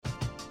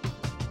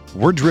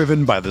We're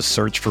driven by the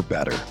search for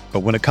better. But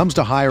when it comes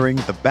to hiring,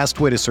 the best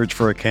way to search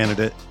for a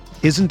candidate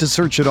isn't to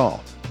search at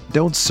all.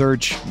 Don't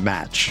search,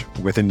 match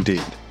with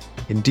Indeed.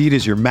 Indeed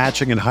is your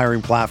matching and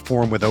hiring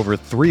platform with over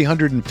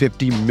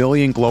 350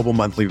 million global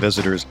monthly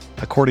visitors,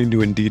 according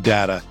to Indeed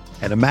data,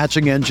 and a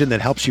matching engine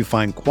that helps you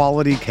find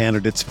quality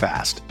candidates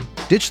fast.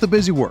 Ditch the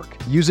busy work.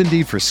 Use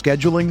Indeed for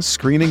scheduling,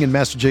 screening, and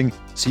messaging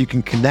so you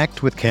can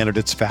connect with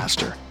candidates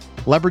faster.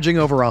 Leveraging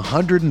over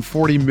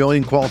 140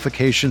 million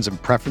qualifications and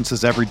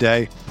preferences every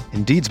day,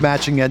 Indeed's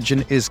matching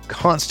engine is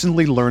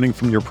constantly learning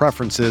from your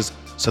preferences,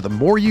 so the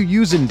more you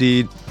use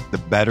Indeed, the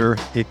better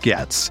it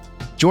gets.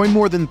 Join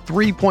more than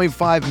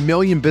 3.5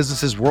 million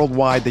businesses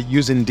worldwide that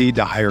use Indeed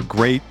to hire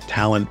great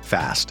talent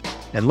fast.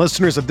 And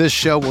listeners of this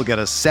show will get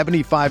a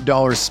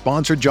 $75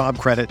 sponsored job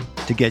credit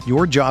to get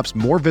your jobs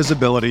more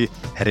visibility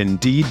at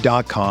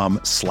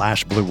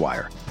Indeed.com/Blue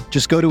Wire.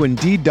 Just go to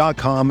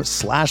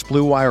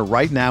Indeed.com/Blue Wire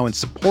right now and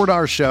support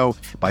our show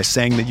by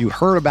saying that you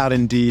heard about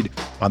Indeed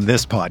on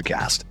this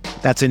podcast.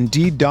 That's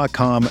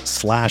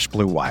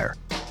Indeed.com/Blue Wire.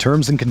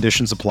 Terms and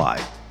conditions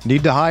apply.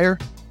 Need to hire?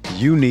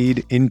 You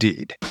need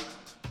Indeed.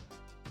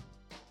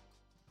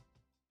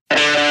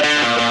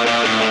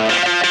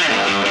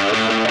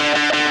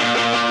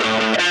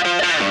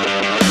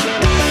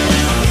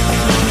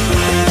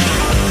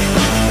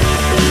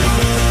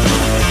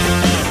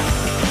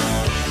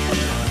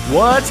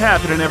 What's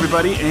happening,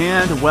 everybody,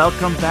 and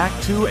welcome back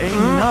to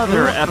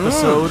another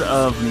episode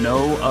of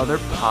No Other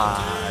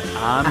Pod.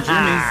 I'm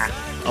Jimmy,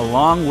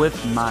 along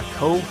with my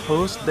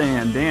co-host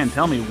Dan. Dan,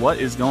 tell me, what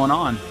is going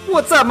on?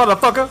 What's up,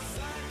 motherfucker?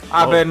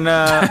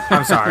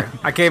 I'm sorry.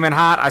 I came in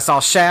hot. I saw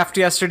Shaft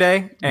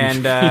yesterday,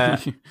 and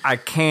I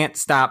can't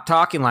stop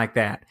talking like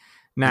that.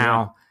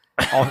 Now,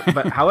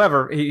 but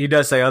however, he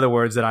does say other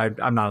words that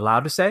I'm not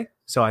allowed to say,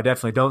 so I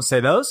definitely don't say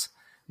those.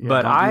 Yeah,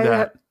 but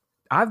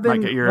I've been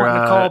might get your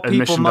wanting to call people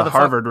admission to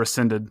Harvard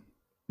rescinded.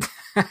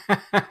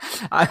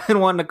 I've been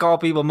wanting to call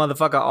people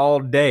motherfucker all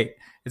day.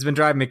 It's been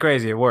driving me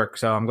crazy at work,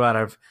 so I'm glad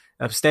I've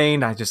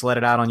abstained. I just let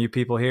it out on you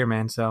people here,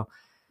 man. So,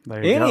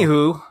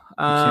 anywho,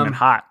 came in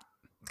hot.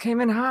 Came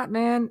in hot,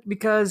 man,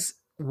 because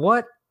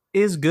what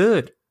is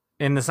good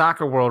in the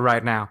soccer world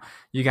right now?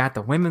 You got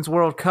the Women's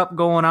World Cup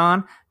going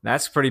on.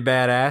 That's pretty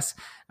badass.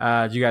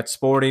 You got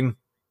Sporting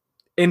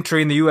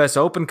entering the U.S.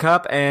 Open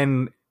Cup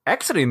and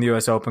exiting the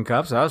U.S. Open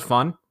Cup, so that was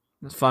fun.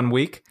 It was a fun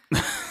week.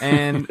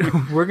 And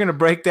we're going to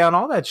break down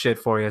all that shit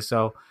for you,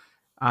 so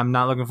I'm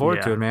not looking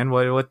forward to it, man.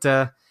 What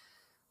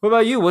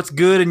about you? What's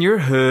good in your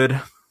hood?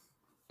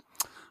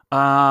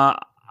 Nothing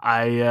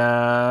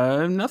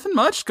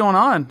much going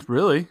on,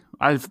 really.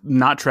 I'm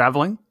not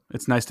traveling.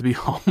 It's nice to be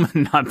home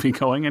and not be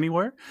going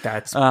anywhere.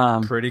 That's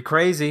pretty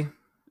crazy.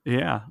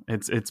 Yeah,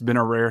 it's been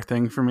a rare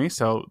thing for me,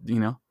 so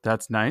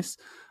that's nice.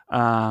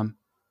 I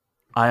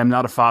am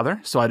not a father,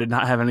 so I did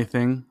not have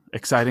anything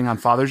exciting on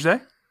Father's Day.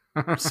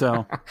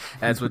 So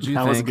that's what you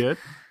that think. Was good.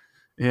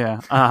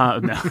 Yeah.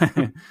 No.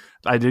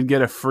 I did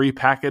get a free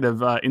packet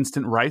of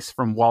instant rice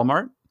from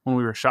Walmart when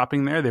we were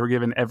shopping there. They were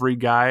giving every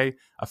guy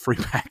a free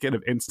packet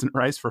of instant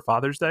rice for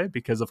Father's Day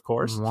because, of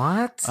course.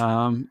 What?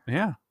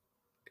 Yeah.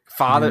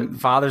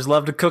 Fathers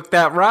love to cook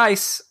that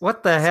rice.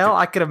 What the hell?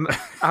 How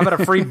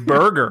about a free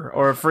burger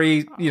or a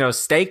free,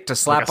 steak to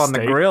slap on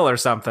the grill or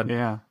something?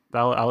 Yeah.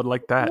 I would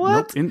like that.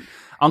 What? Nope.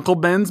 Uncle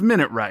Ben's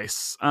Minute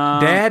Rice.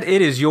 Dad,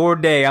 it is your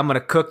day. I'm going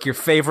to cook your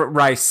favorite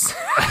rice.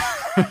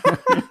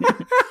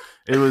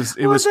 It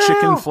was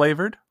chicken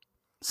flavored.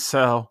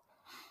 So,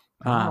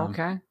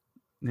 okay.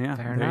 Yeah,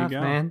 fair there enough, you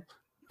go. man.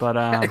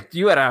 But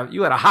you had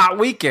a hot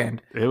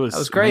weekend. That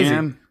was crazy.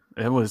 Man,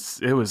 it was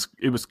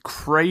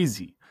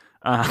crazy.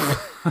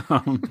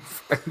 You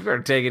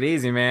better take it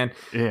easy, man.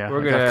 Yeah,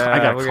 we're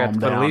gonna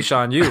put a leash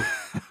on you.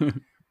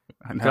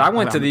 I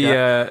went to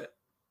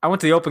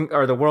the Open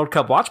or the World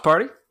Cup watch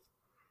party.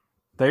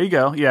 There you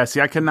go. Yeah,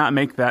 see, I could not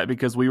make that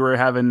because we were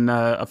having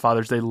a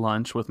Father's Day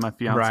lunch with my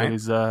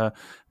fiance's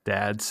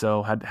dad,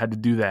 so had to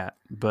do that.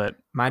 But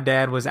my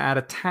dad was out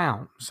of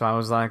town, so I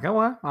was like, oh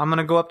well, I'm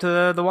gonna go up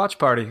to the watch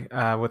party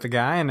with the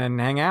guy and then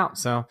hang out.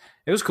 So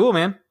it was cool,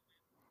 man.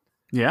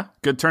 Yeah,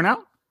 good turnout.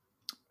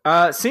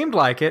 Seemed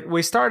like it.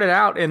 We started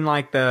out in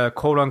like the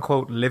quote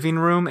unquote living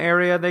room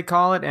area, they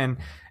call it, and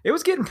it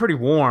was getting pretty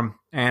warm.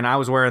 And I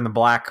was wearing the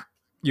black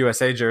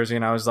USA jersey,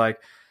 and I was like,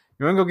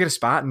 "You want to go get a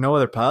spot in No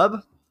Other Pub?"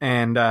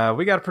 And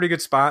we got a pretty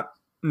good spot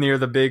near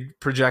the big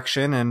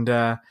projection, and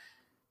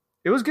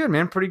it was good,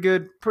 man. Pretty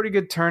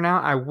good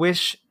turnout. I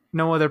wish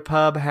No Other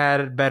Pub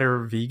had better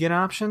vegan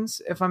options,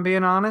 if I'm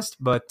being honest.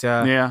 But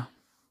yeah,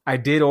 I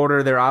did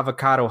order their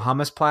avocado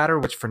hummus platter,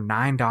 which for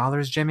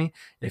 $9, Jimmy.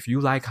 If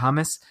you like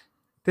hummus,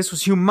 this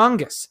was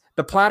humongous.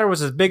 The platter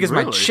was as big as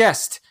my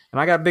chest,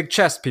 and I got a big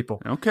chest,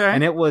 people. Okay,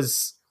 and it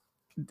was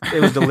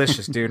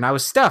delicious, dude. And I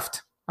was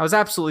stuffed. I was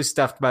absolutely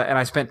stuffed, and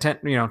I spent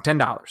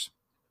 $10.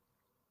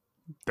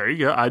 There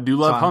you go. I do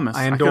love hummus.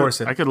 I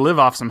endorse it. I could live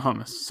off some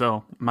hummus,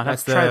 so might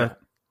have to try that.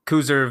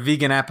 Kuzer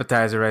vegan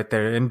appetizer right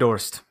there.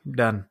 Endorsed.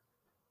 Done.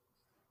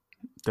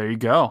 There you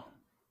go.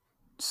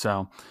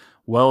 So,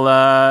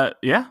 Well,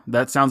 yeah,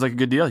 that sounds like a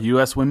good deal.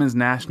 U.S. women's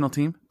national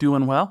team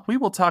doing well. We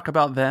will talk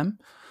about them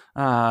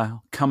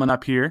coming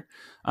up here.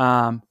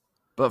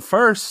 But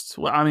first,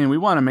 well, I mean, we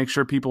want to make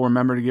sure people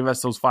remember to give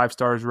us those 5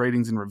 stars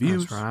ratings and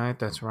reviews.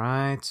 That's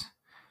right.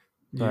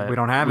 But we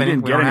don't have any.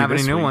 We don't have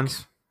any new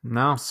ones.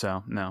 No.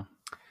 So, no.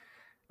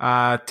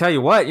 Tell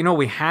you what,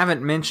 we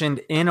haven't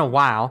mentioned in a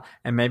while,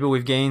 and maybe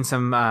we've gained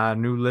some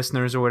new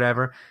listeners or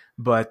whatever,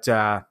 but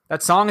that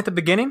song at the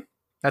beginning,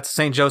 that's a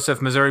St.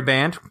 Joseph, Missouri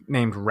band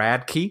named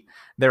Radkey.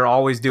 They're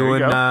always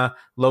doing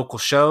local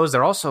shows. They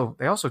also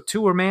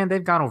tour, man.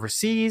 They've gone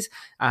overseas.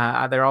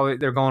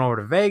 They're going over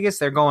to Vegas.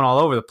 They're going all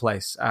over the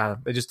place.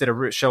 They just did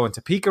a show in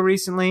Topeka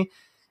recently,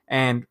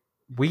 and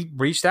we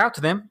reached out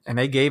to them, and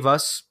they gave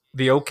us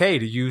the okay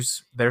to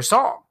use their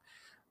song.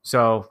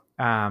 So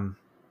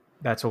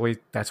that's what we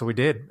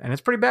did, and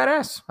it's pretty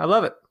badass. I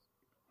love it.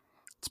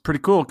 It's pretty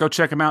cool. Go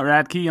check them out,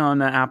 Radkey, on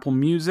Apple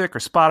Music or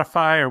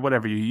Spotify or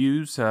whatever you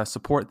use.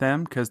 Support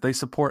them because they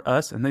support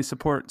us and they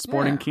support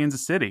Sporting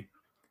Kansas City.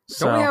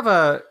 Don't we have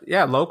a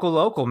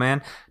local,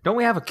 man? Don't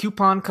we have a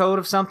coupon code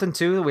of something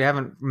too that we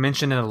haven't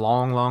mentioned in a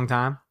long, long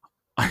time?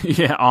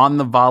 Yeah, on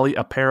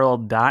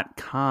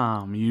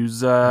thevolleyapparel.com. Use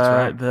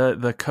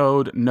the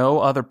code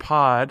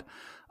NOOTHERPOD,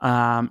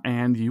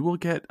 and you will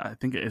get, I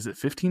think, is it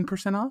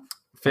 15% off?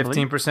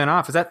 15%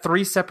 off. Is that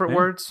 3 separate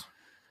words?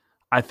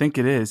 I think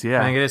it is, yeah.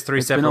 I think it is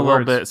 3 separate words. It's been a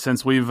little bit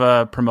since we've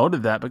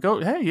promoted that, but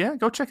go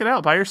check it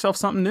out. Buy yourself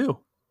something new.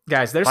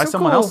 Guys, buy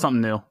someone else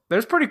something new.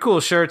 There's pretty cool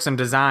shirts and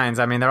designs.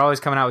 I mean, they're always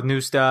coming out with new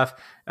stuff.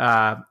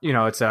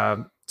 It's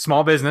a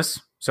small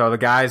business. So the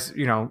guys,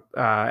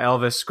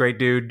 Elvis, great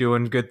dude,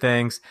 doing good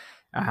things.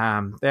 They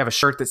have a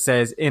shirt that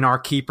says, "In our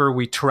keeper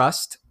we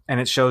trust," and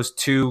it shows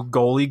 2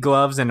 goalie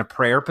gloves in a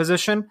prayer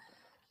position.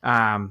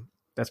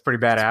 That's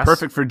pretty badass. It's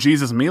perfect for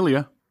Jesus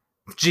Melia.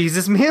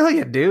 Jesus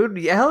Melia, dude.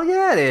 Hell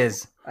yeah, it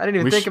is. I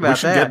didn't even think about that. We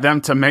should get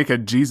them to make a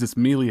Jesus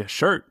Melia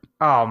shirt.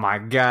 Oh my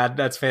God,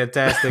 that's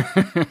fantastic.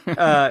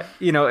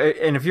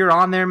 And if you're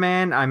on there,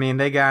 man, I mean,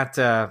 they got,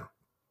 what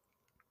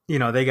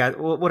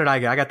did I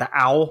get? I got the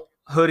owl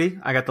hoodie.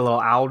 I got the little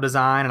owl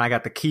design, and I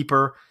got the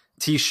keeper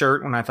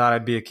t-shirt when I thought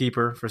I'd be a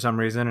keeper for some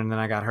reason, and then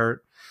I got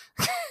hurt.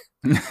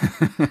 Well,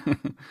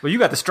 you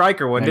got the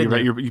striker one,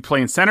 didn't you? You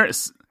playing center?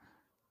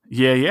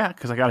 Yeah,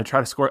 because I got to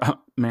try to score.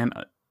 Man,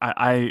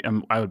 I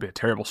would be a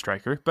terrible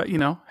striker, but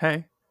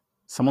hey,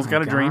 someone's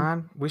got a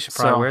dream. We should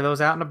probably wear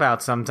those out and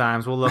about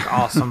sometimes. We'll look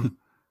awesome.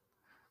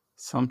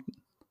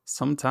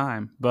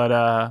 Sometime.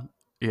 But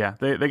yeah,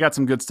 they got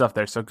some good stuff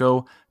there. So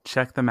go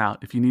check them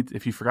out. If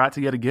you forgot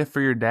to get a gift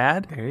for your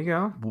dad, there you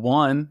go.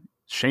 1,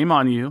 shame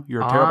on you.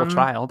 You're a terrible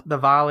child.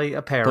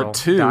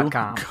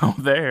 thevolleyapparel.com. But 2, go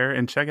there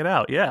and check it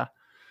out. Yeah.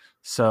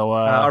 So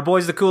our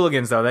boys, the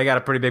Cooligans, though, they got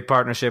a pretty big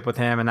partnership with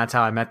him, and that's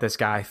how I met this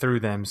guy, through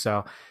them.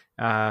 So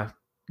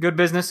good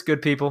business,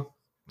 good people.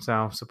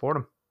 So support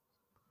them.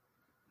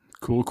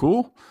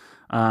 Cool.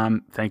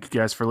 Thank you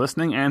guys for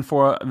listening and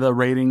for the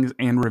ratings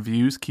and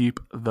reviews. Keep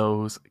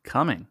those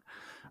coming.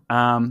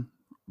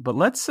 But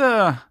let's,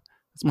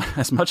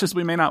 as much as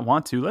we may not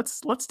want to,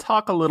 let's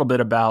talk a little bit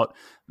about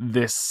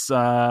this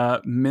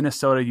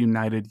Minnesota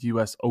United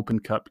U.S. Open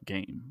Cup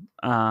game.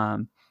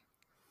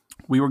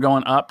 We were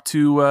going up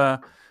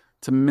to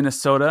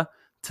Minnesota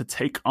to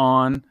take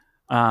on.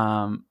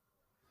 Was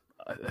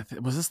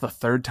this the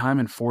 3rd time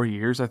in 4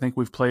 years? I think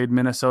we've played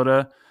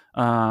Minnesota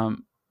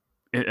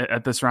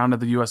at this round of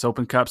the U.S.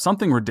 Open Cup.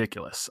 Something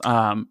ridiculous.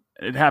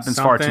 It happens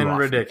far too often. Something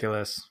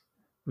ridiculous.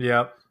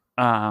 Yep.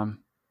 And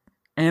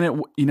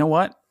you know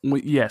what?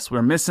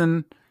 We're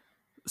missing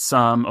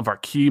some of our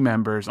key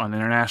members on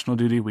international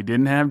duty. We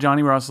didn't have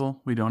Johnny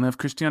Russell. We don't have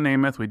Christian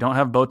Nemeth. We don't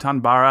have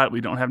Botan Barat.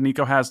 We don't have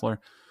Nico Hasler.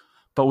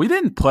 But we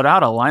didn't put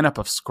out a lineup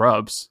of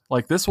scrubs.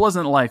 Like, this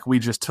wasn't like we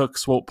just took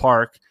Swope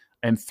Park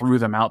and threw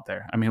them out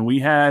there. I mean, we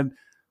had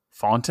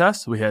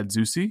Fontes, we had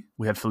Zusi,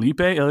 we had Felipe,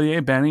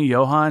 Ilie, Benny,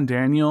 Johan,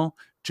 Daniel,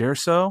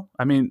 Gerso.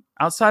 I mean,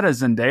 outside of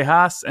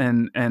Zendejas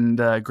and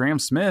Graham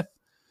Smith,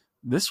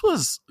 this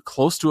was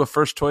close to a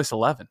first choice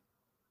 11.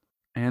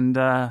 And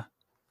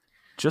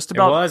just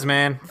about it was,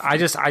 man. I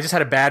just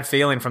had a bad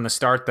feeling from the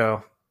start,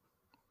 though.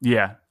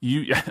 Yeah,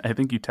 I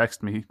think you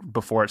texted me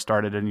before it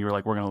started, and you were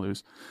like, "We're going to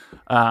lose,"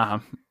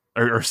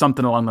 or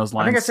something along those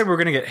lines. I think I said we were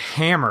going to get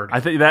hammered. I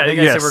said we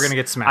were going to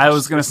get smashed. I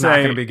was going to say not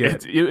going to be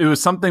good. It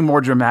was something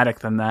more dramatic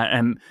than that,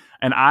 and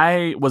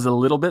I was a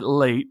little bit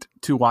late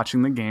to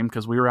watching the game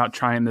because we were out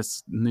trying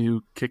this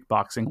new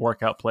kickboxing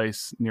workout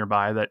place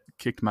nearby that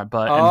kicked my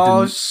butt.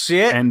 Oh, and didn't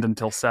shit! End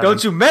until 7.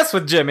 Don't you mess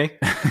with Jimmy.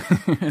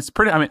 It's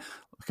pretty. I mean,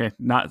 okay,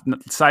 not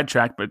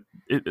sidetrack, but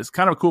it's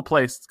kind of a cool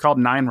place. It's called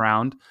 9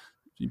 Round.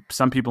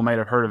 Some people might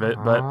have heard of it,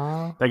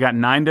 but they got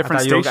 9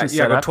 different stations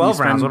set up. 12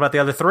 rounds. What about the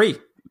other 3?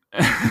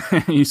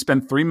 You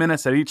spend 3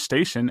 minutes at each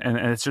station, and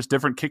it's just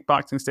different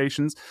kickboxing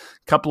stations.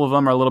 A couple of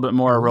them are a little bit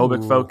more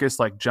aerobic focused,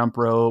 like jump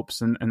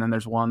ropes, and then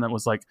there's one that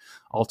was like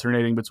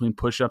alternating between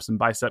push-ups and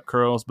bicep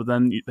curls, but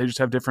then they just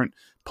have different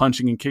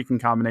punching and kicking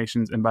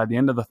combinations. And by the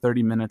end of the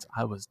 30 minutes,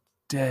 I was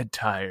dead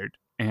tired,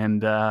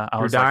 and I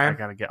was like, I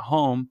got to get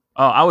home.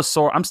 Oh, I was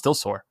sore. I'm still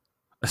sore.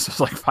 This was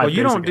like 5 days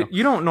ago.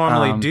 You don't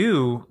normally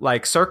do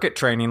like circuit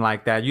training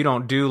like that. You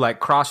don't do like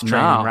cross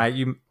training, right?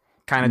 You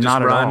kind of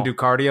just run, do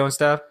cardio and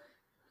stuff.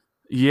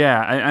 Yeah,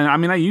 I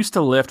mean, I used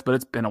to lift, but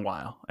it's been a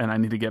while, and I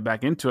need to get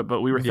back into it.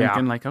 But we were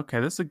thinking, like, okay,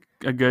 this is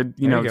a good,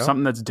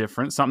 something that's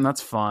different, something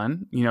that's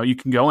fun. You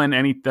can go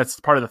in that's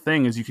part of the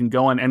thing is you can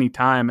go in any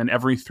time, and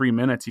every 3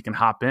 minutes you can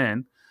hop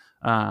in.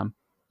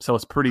 So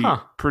it's pretty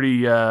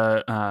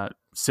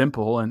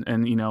simple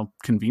and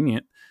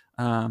convenient.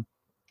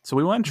 So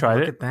we went and tried it.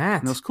 Look at that.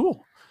 And it was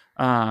cool.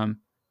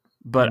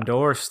 But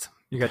endorsed.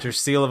 You got your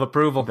seal of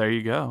approval. There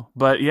you go.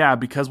 But yeah,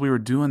 because we were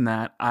doing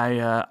that,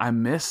 I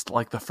missed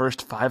like the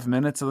first 5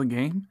 minutes of the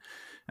game.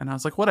 And I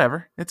was like,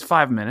 whatever, it's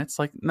 5 minutes.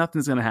 Like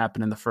nothing's going to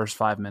happen in the first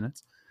 5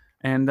 minutes.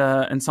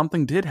 And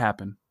something did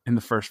happen in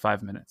the first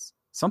 5 minutes.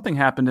 Something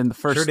happened in the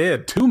first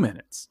 2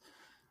 minutes.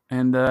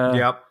 And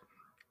yep.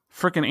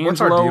 Freaking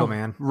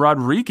Angelo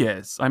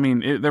Rodriguez. I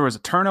mean, there was a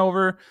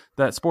turnover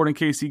that Sporting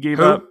KC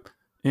gave up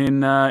in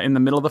the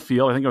middle of the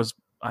field. I think it was,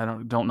 I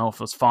don't know if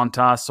it was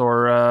Fontas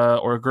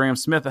or Graham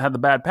Smith that had the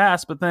bad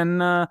pass, but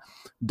then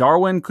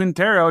Darwin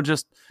Quintero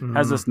just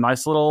has this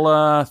nice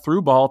little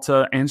through ball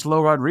to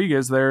Angelo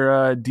Rodriguez,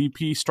 their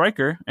DP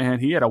striker,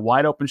 and he had a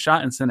wide open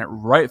shot and sent it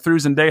right through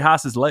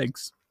Zendejas'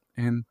 legs.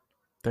 And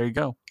there you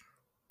go.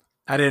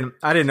 I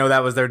didn't know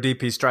that was their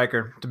DP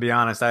striker, to be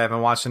honest. I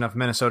haven't watched enough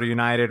Minnesota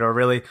United or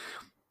really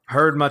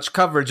heard much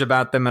coverage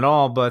about them at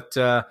all. But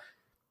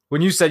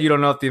when you said you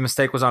don't know if the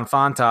mistake was on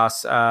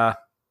Fontas,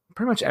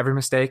 pretty much every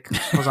mistake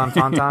was on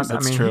Fontas. I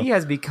mean, true.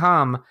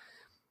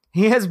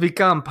 He has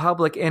become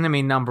public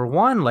enemy number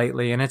one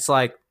lately. And it's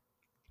like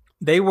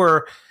they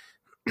were,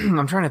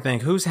 I'm trying to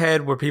think, whose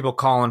head were people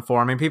calling for?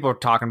 I mean, people were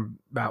talking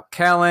about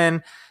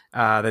Kellen.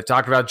 They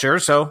talked about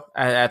Gerso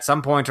at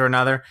some point or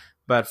another.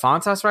 But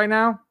Fontas right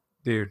now,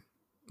 dude,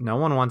 no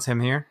one wants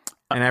him here.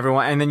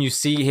 And then you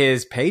see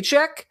his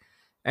paycheck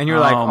and you're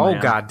like, oh,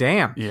 God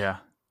damn. Yeah.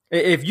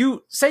 If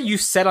you say you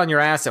sat on your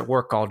ass at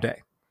work all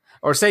day,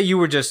 or say you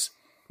were just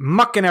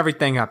mucking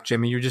everything up,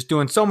 Jimmy, you're just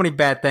doing so many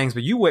bad things,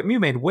 but you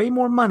made way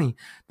more money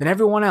than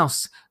everyone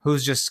else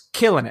who's just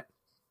killing it.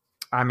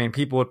 I mean,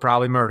 people would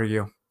probably murder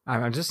you.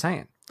 I'm just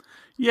saying.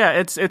 Yeah,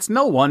 it's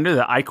no wonder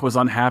that Ike was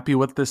unhappy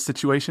with this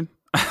situation.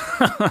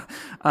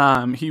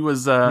 He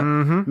was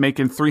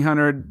making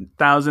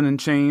 300,000 and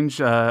change.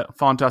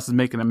 Fontas is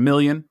making $1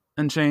 million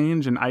and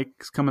change, and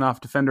Ike's coming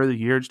off Defender of the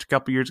Year just a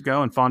couple years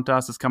ago, and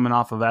Fontas is coming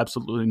off of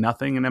absolutely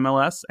nothing in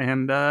MLS.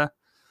 And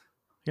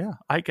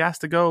Ike has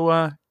to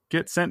go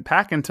get sent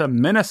packing to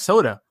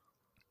Minnesota.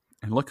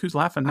 And look who's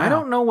laughing now. I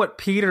don't know what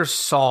Peter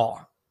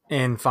saw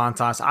in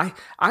Fontas.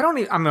 I don't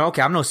even, I mean,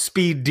 okay, I'm no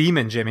speed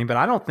demon, Jimmy, but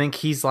I don't think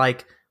he's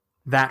like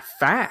that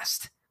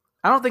fast.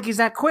 I don't think he's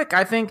that quick.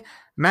 I think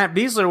Matt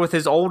Besler with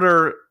his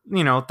older,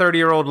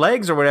 30-year-old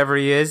legs or whatever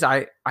he is,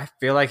 I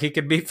feel like he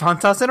could beat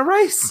Fontas in a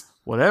race.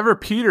 Whatever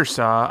Peter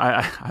saw,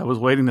 I was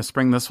waiting to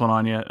spring this one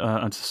on you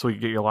so we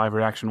could get your live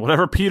reaction.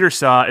 Whatever Peter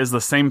saw is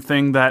the same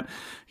thing that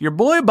your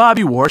boy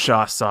Bobby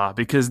Warshaw saw.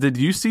 Because did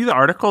you see the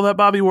article that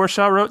Bobby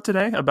Warshaw wrote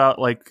today about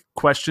like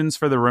questions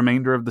for the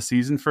remainder of the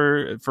season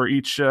for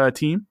each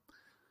team?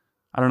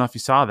 I don't know if you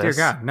saw this.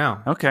 Dear God,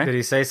 no. Okay. Did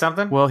he say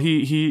something? Well,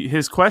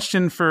 his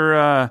question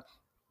for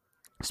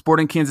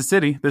Sporting Kansas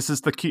City, this is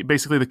the key,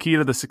 basically the key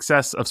to the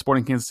success of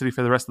Sporting Kansas City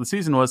for the rest of the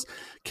season was,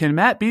 can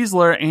Matt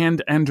Besler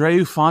and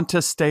Andreu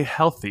Fontas stay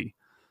healthy?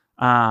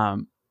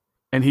 And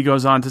he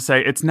goes on to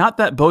say, it's not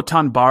that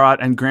Botan Barat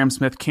and Graham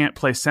Smith can't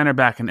play center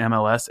back in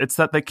MLS. It's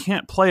that they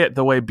can't play it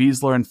the way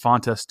Besler and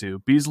Fontas do.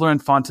 Besler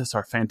and Fontas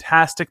are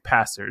fantastic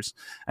passers,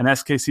 and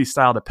SKC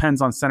style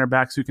depends on center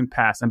backs who can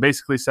pass. And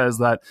basically says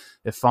that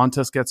if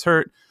Fontas gets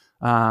hurt,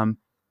 then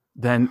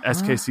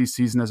SKC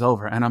season is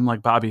over. And I'm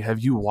like, Bobby, have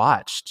you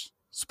watched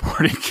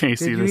Sporting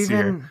KC this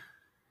year?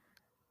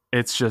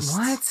 It's just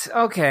what?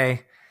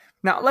 Okay.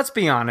 Now let's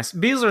be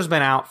honest. Besler's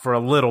been out for a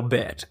little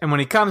bit, and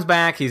when he comes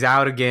back, he's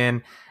out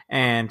again.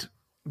 And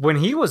when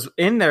he was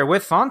in there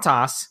with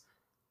Fontas,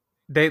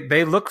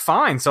 they look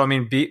fine. So I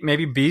mean,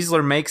 maybe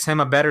Besler makes him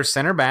a better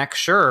center back,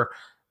 sure,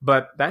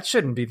 but that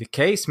shouldn't be the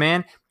case,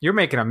 man. You're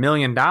making $1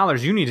 million.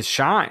 You need to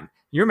shine.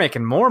 You're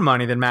making more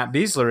money than Matt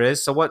Besler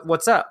is. So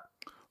what's up?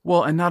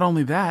 Well, and not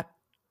only that,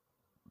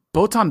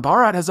 Botan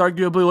Barat has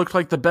arguably looked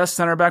like the best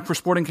center back for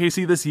Sporting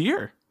KC this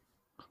year.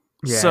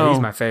 Yeah, so,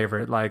 he's my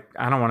favorite. Like,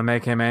 I don't want to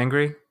make him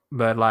angry,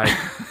 but like,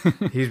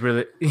 he's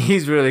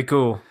really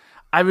cool.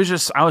 I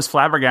was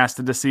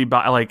flabbergasted to see,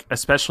 like,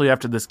 especially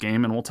after this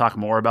game, and we'll talk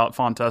more about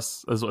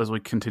Fontas as we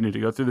continue to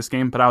go through this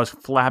game. But I was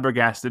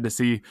flabbergasted to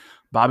see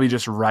Bobby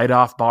just write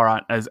off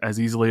Barat as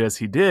easily as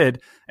he did,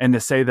 and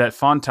to say that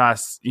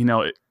Fontas,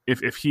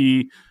 if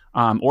he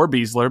or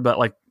Besler, but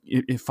like,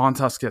 if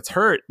Fontas gets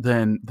hurt,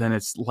 then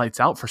it's lights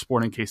out for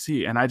Sporting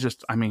KC. And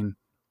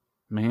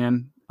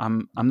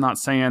I'm not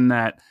saying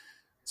that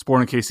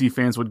Sporting KC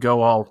fans would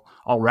go all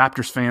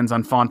Raptors fans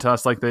on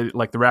Fontas like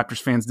the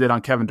Raptors fans did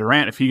on Kevin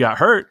Durant if he got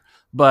hurt.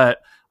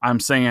 But I'm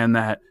saying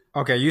that.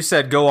 Okay, you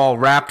said go all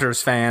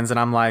Raptors fans, and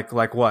I'm like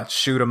what?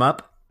 Shoot them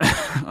up?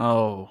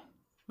 Oh,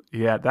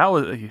 Yeah, that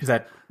was. Is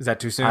that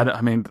too soon?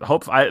 I mean,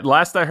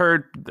 last I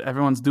heard,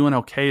 everyone's doing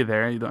okay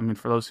there. I mean,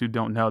 for those who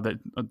don't know, that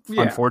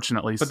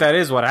unfortunately, but that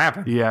is what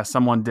happened. Yeah,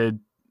 someone did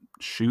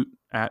shoot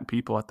at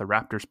people at the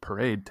Raptors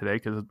parade today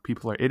because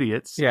people are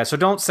idiots. Yeah, so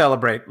don't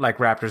celebrate like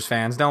Raptors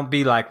fans. Don't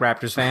be like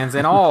Raptors fans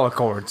in all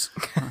accords.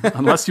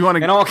 Unless you want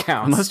to, in all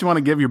counts. Unless you want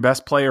to give your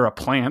best player a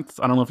plant.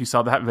 I don't know if you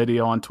saw that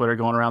video on Twitter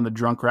going around, the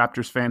drunk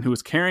Raptors fan who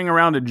was carrying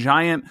around a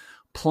giant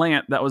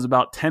plant that was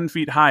about 10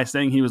 feet high,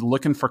 saying he was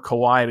looking for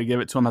Kawhi to give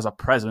it to him as a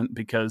present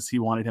because he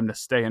wanted him to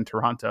stay in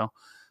Toronto.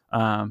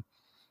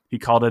 He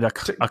called it a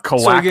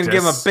coactus. So you're going to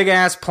give him a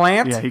big-ass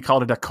plant? Yeah, he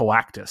called it a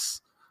coactus.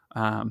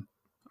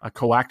 A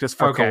coactus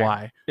for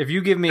Kawhi. If you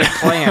give me a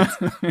plant,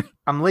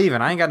 I'm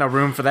leaving. I ain't got no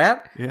room for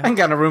that. Yeah. I ain't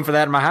got no room for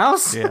that in my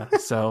house. Yeah,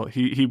 so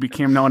he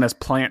became known as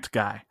Plant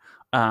Guy.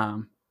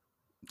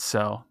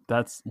 So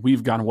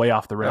we've gone way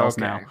off the rails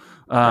now.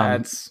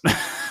 That's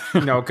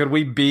could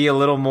we be a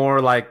little more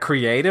like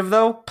creative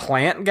though?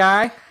 Plant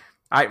Guy?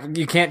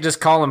 You can't just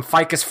call him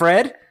Ficus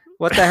Fred?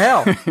 What the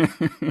hell?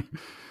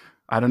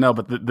 I don't know,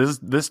 but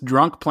this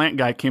drunk plant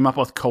guy came up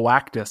with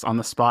coactus on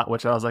the spot,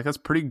 which I was like, that's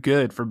pretty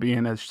good for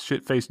being as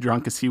shit-faced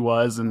drunk as he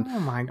was and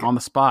on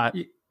the spot.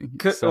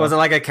 Was it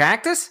like a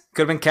cactus?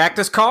 Could have been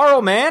Cactus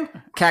Carl, man.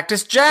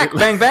 Cactus Jack,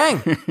 bang,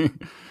 bang.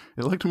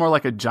 It looked more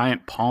like a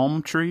giant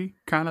palm tree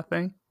kind of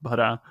thing.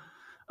 But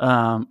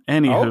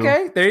anywho.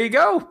 Okay, there you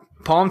go.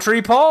 Palm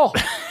Tree Paul.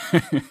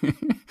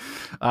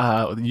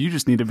 You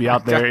just need to be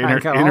out there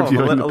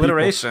interviewing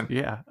alliteration.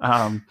 Yeah.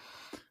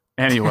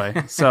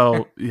 Anyway,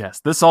 so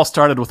yes, this all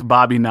started with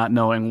Bobby not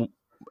knowing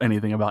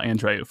anything about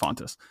Andreu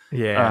Fontes.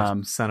 Yeah,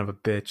 son of a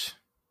bitch.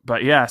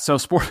 But yeah, so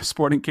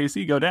Sporting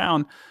KC go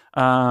down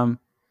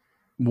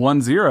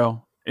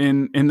 1-0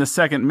 in the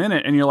second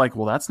minute, and you're like,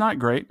 well, that's not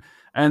great.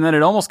 And then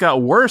it almost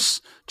got worse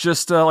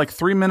just like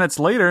 3 minutes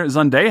later.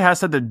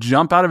 Zendejas had to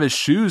jump out of his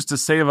shoes to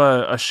save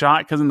a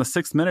shot because in the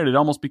 6th minute, it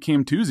almost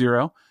became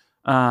 2-0.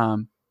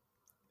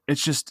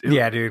 It's just...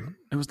 dude.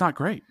 It was not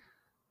great.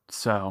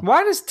 So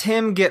why does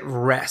Tim get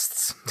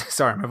rests?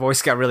 Sorry, my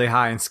voice got really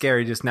high and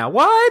scary just now.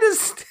 Why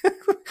does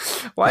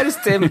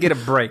Tim get a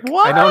break?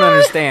 I don't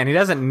understand. He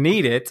doesn't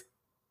need it.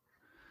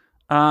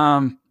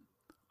 I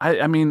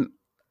mean,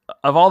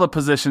 of all the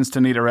positions to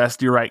need a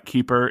rest, you're right.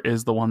 Keeper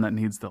is the one that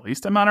needs the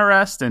least amount of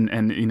rest, and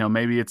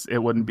maybe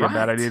it wouldn't be a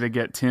bad idea to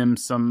get Tim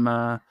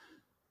some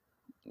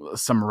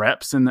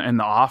reps in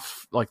the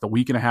off, like the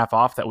week and a half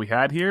off that we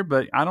had here.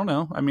 But I don't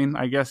know. I mean,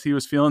 I guess he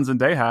was feeling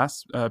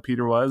Zendejas,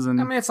 Peter was. And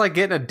I mean, it's like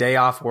getting a day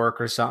off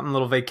work or something, a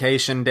little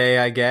vacation day,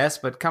 I guess.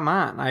 But come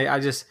on.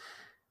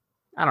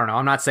 I don't know.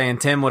 I'm not saying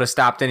Tim would have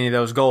stopped any of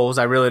those goals.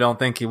 I really don't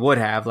think he would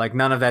have. Like,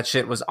 none of that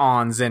shit was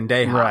on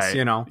Zendejas, right.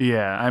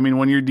 Yeah. I mean,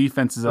 when your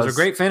defense is those are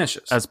great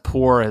finishes. As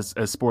poor as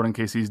Sporting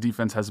KC's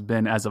defense has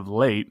been as of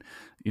late,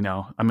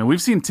 I mean,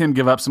 we've seen Tim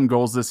give up some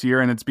goals this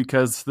year, and it's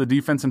because the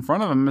defense in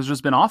front of him has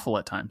just been awful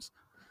at times.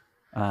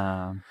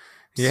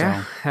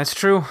 That's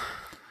true.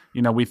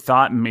 We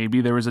thought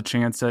maybe there was a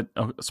chance at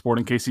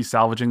Sporting KC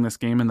salvaging this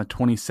game in the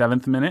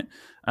 27th minute.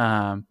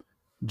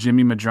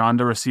 Jimmy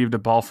Madronda received a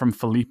ball from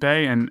Felipe,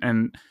 and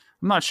I'm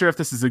not sure if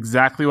this is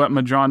exactly what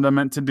Madronda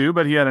meant to do,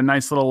 but he had a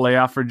nice little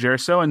layoff for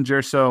Gerso, and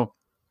Gerso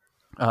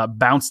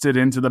bounced it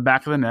into the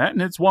back of the net,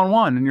 and it's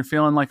 1-1, and you're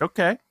feeling like,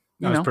 okay,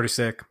 that was pretty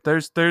sick.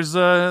 There's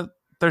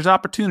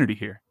opportunity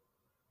here.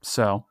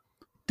 So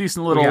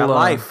decent little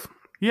life.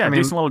 Yeah,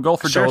 decent little goal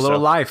for Gerso. Show a little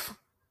life.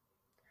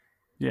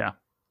 Yeah.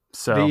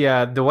 So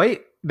the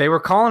way they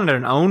were calling it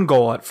an own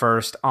goal at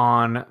first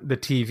on the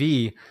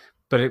TV,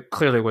 but it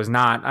clearly was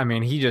not. I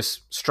mean, he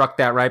just struck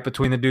that right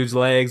between the dude's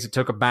legs. It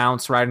took a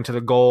bounce right into the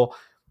goal.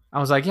 I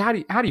was like, how do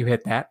you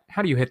hit that?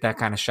 How do you hit that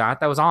kind of shot?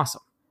 That was awesome.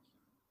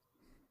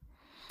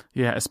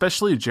 Yeah,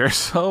 especially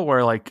Gerso,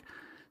 where like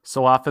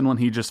so often when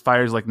he just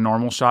fires like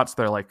normal shots,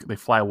 they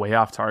fly way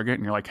off target,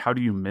 and you're like, how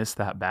do you miss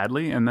that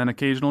badly? And then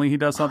occasionally he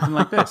does something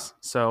like this.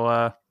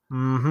 So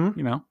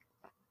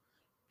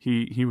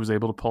he was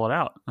able to pull it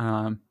out.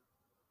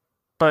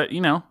 But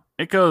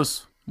it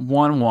goes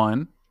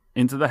 1-1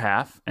 into the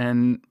half,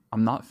 and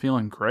I'm not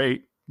feeling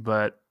great,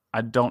 but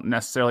I don't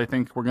necessarily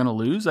think we're going to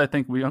lose. I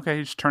think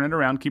just turn it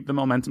around, keep the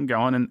momentum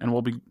going, and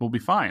we'll be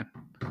fine.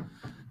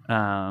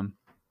 And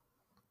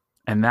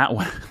that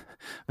went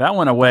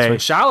away. So when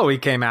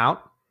Shallowy came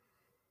out.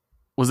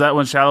 Was that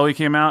when Shallowy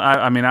came out?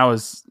 I mean, I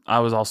was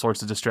all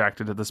sorts of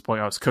distracted at this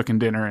point. I was cooking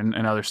dinner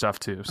and other stuff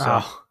too.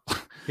 So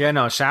yeah,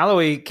 no,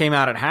 Shallowy came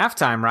out at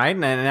halftime, right?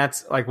 And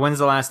that's like, when's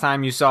the last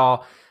time you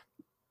saw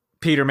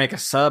Peter make a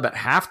sub at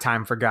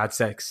halftime, for God's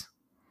sakes?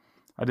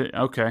 I did.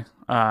 Okay.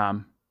 Yeah,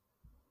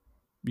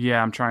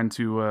 I'm trying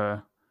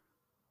to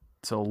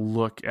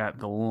look at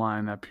the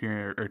lineup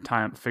here or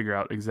figure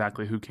out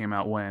exactly who came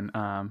out when.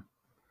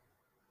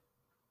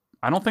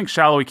 I don't think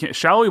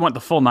Shallowy went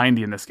the full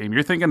 90 in this game.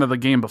 You're thinking of the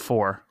game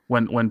before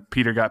when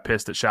Peter got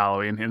pissed at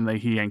Shallowy and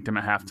he yanked him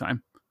at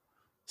halftime.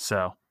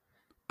 So,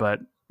 but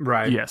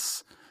right.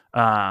 Yes.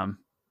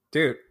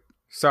 Dude,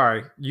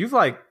 sorry. You've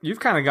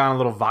kind of gone a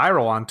little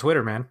viral on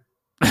Twitter, man.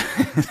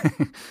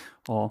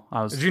 Well,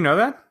 Did you know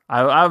that?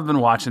 I've been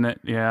watching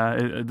it. Yeah,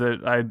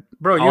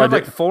 Bro, you have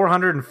like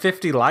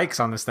 450 likes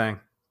on this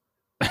thing.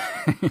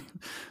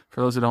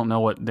 For those who don't know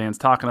what Dan's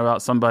talking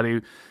about,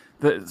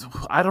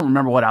 I don't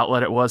remember what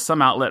outlet it was.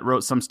 Some outlet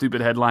wrote some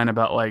stupid headline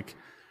about like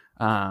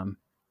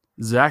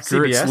Zach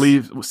Ertz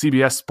leaves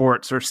CBS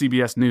Sports or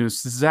CBS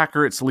News. Zach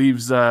Ertz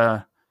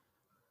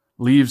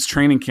leaves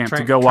training camp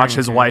to go watch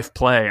his wife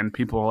play, and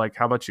people were like,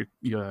 "How about you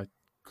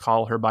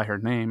call her by her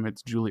name?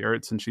 It's Julie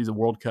Ertz, and she's a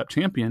World Cup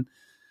champion."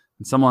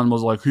 And someone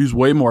was like, "He's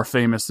way more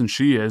famous than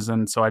she is,"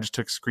 and so I just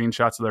took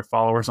screenshots of their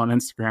followers on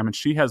Instagram, and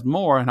she has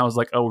more, and I was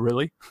like, "Oh,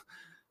 really?"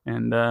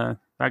 And that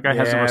guy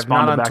hasn't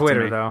responded back to me. Not on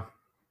Twitter though.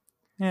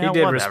 Yeah, he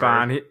did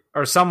respond,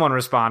 or someone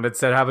responded,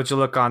 said, "How about you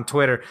look on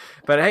Twitter?"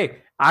 But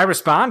hey, I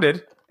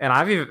responded, and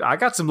I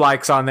got some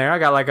likes on there. I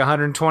got like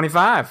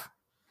 125.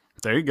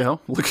 There you go.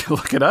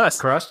 Look at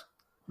us, crushed.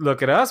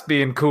 Look at us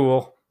being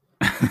cool,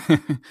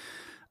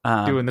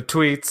 doing the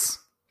tweets.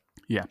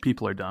 Yeah,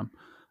 people are dumb.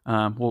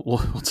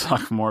 We'll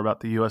talk more about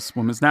the U.S.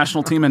 Women's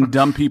National Team and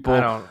dumb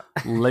people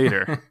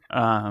later.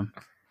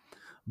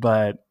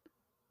 But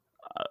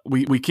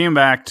we came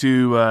back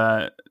to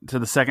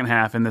the second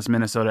half in this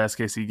Minnesota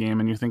SKC game,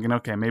 and you're thinking,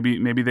 okay,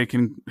 maybe they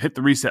can hit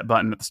the reset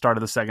button at the start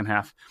of the second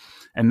half,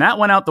 and that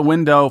went out the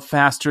window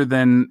faster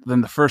than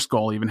the first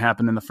goal even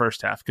happened in the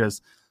first half,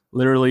 because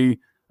literally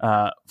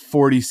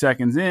 40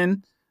 seconds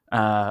in,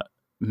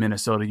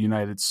 Minnesota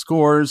United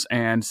scores,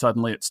 and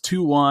suddenly it's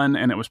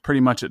 2-1, and it was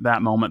pretty much at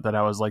that moment that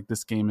I was like,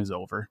 this game is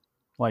over.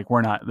 Like,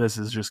 this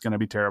is just going to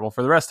be terrible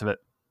for the rest of it.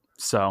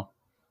 So,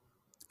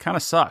 kind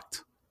of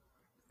sucked.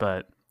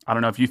 But I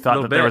don't know if you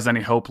thought that there was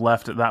any hope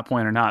left at that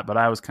point or not, but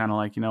I was kind of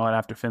like, you know what,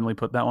 after Finley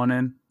put that one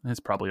in, it's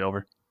probably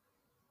over.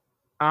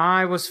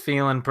 I was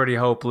feeling pretty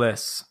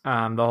hopeless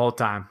the whole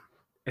time.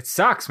 It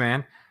sucks,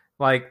 man.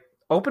 Like,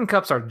 Open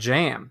Cups are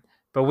jam,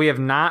 but we have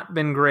not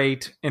been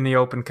great in the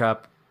Open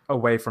Cup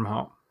away from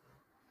home.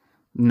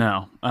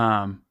 No.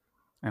 And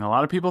a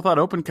lot of people thought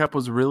Open Cup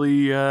was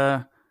really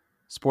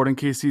Sporting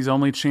KC's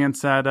only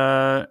chance at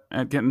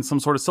getting some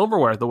sort of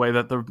silverware, the way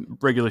that the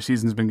regular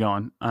season's been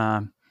going.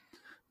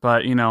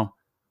 But, you know,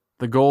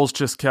 the goals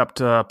just kept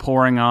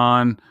pouring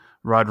on.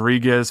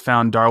 Rodriguez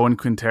found Darwin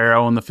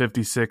Quintero in the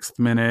 56th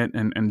minute,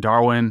 and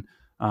Darwin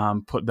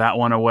put that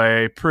one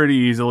away pretty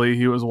easily.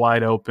 He was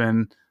wide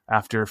open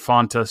after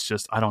Fontas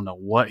just, I don't know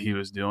what he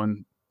was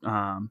doing,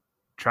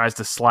 tries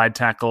to slide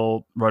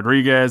tackle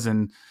Rodriguez,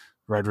 and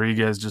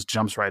Rodriguez just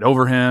jumps right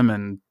over him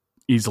and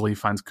easily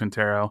finds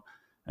Quintero.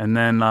 And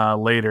then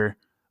later,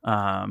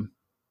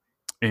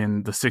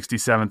 in the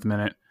 67th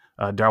minute,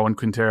 Darwin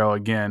Quintero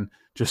again,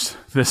 just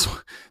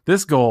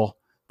this goal.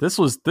 This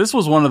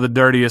was one of the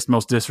dirtiest,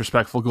 most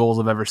disrespectful goals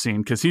I've ever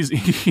seen, because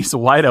he's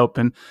wide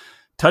open,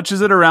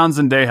 touches it around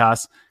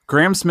Zendejas.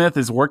 Graham Smith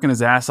is working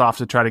his ass off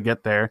to try to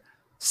get there,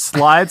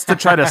 slides to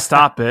try to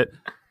stop it,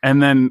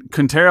 and then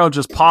Quintero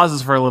just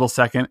pauses for a little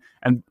second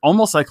and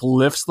almost like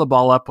lifts the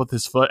ball up with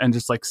his foot and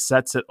just like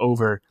sets it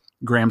over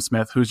Graham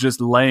Smith, who's just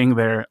laying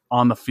there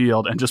on the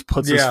field, and just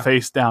puts his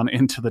face down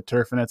into the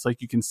turf, and it's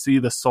like you can see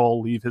the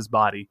soul leave his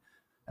body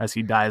as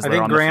he dies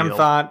there on the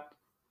field.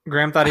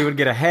 Graham thought he would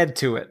get a head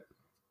to it.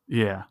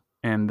 Yeah,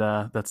 and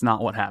that's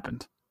not what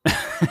happened.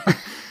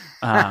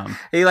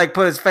 He like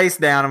put his face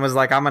down and was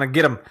like, I'm gonna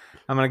get him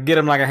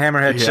like a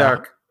hammerhead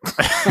shark.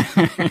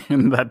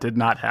 And that did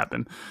not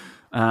happen.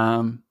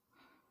 And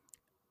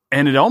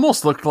it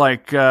almost looked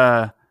like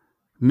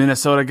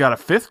Minnesota got a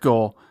fifth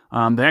goal.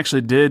 They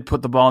actually did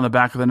put the ball in the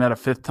back of the net a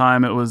fifth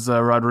time. It was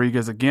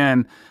Rodriguez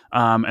again.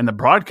 And the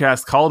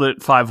broadcast called it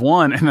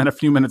 5-1, and then a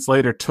few minutes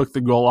later took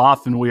the goal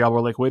off, and we all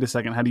were like, wait a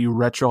second, how do you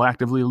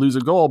retroactively lose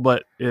a goal?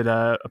 But it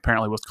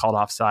apparently was called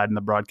offside, and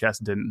the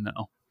broadcast didn't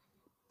know.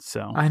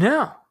 So I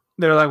know.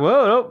 They're like,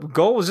 well,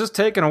 goal was just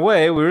taken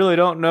away. We really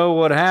don't know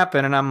what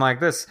happened. And I'm like,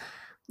 this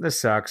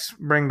sucks.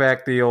 Bring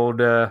back the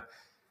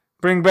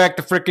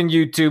freaking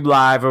YouTube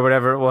Live or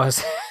whatever it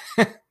was.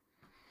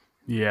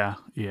 Yeah.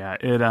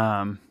 It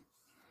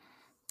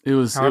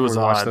was watched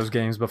odd. Those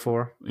games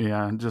before.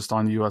 Yeah, just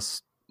on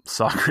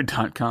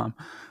ussoccer.com.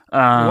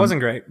 It wasn't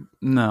great.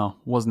 No,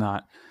 was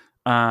not.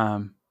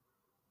 But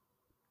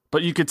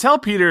you could tell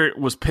Peter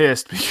was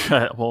pissed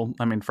because, well,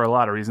 I mean, for a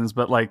lot of reasons,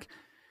 but like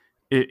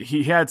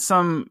he had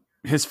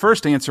his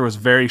first answer was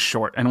very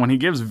short. And when he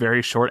gives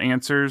very short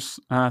answers,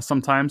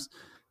 sometimes,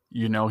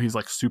 you know, he's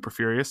like super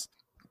furious.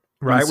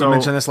 Right. So, we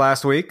mentioned this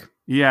last week.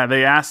 Yeah.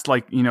 They asked,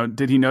 like, you know,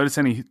 did he notice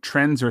any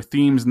trends or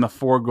themes in the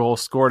 4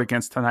 goals scored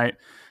against tonight?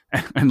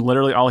 And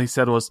literally all he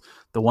said was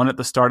the one at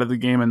the start of the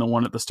game and the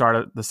one at the start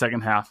of the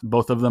second half.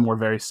 Both of them were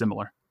very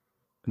similar.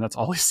 And that's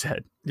all he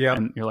said. Yeah.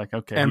 And you're like,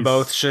 okay. And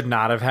both should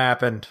not have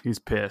happened. He's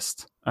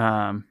pissed.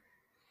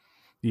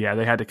 Yeah,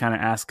 they had to kind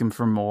of ask him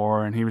for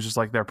more. And he was just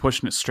like, they're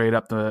pushing it straight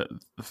up or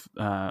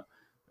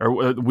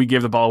we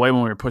gave the ball away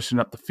when we were pushing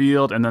up the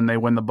field. And then they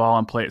win the ball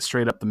and play it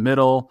straight up the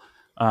middle.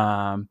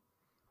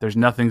 There's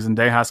nothing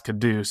Zendejas could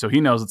do. So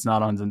he knows it's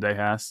not on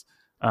Zendejas.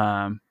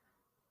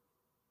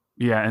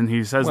 Yeah, and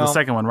he says the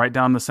second one right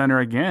down the center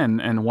again,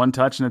 and one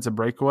touch, and it's a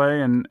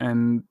breakaway,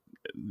 and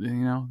you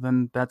know,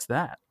 then that's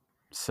that.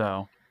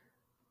 So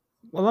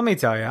Well, let me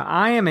tell you,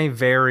 I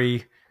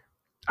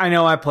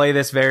know I play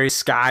this very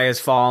sky is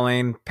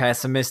falling,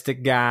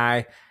 pessimistic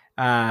guy.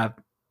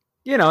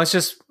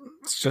 It's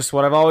just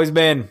what I've always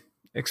been.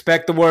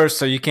 Expect the worst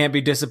so you can't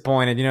be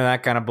disappointed.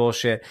 That kind of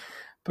bullshit.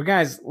 But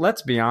guys,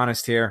 let's be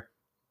honest here.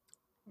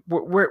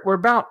 We're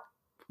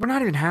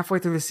not even halfway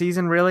through the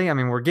season, really. I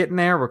mean, we're getting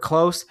there. We're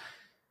close.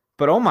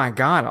 But oh my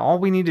God, all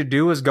we need to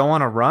do is go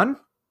on a run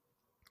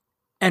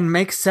and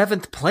make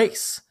 7th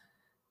place.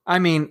 I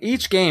mean,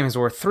 each game is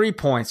worth 3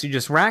 points. You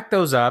just rack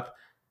those up,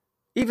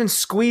 even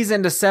squeeze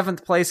into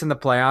 7th place in the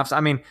playoffs. I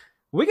mean,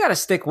 we got to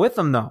stick with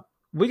them, though.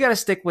 We got to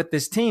stick with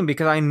this team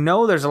because I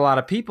know there's a lot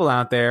of people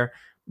out there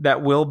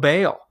that will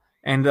bail.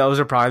 And those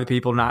are probably the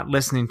people not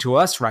listening to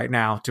us right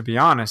now, to be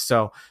honest.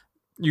 So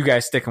you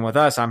guys sticking with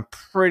us, I'm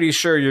pretty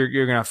sure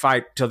you're going to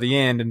fight till the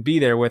end and be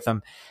there with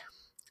them.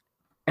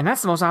 And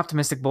that's the most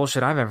optimistic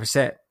bullshit I've ever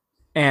said.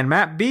 And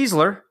Matt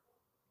Besler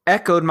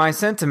echoed my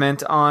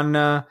sentiment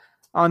on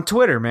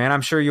Twitter, man.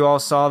 I'm sure you all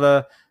saw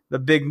the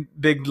big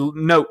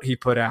note he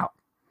put out.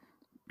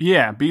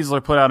 Yeah,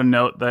 Besler put out a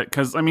note that,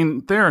 because, I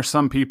mean, there are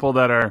some people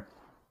that are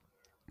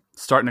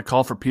starting to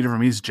call for Peter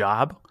Vermes'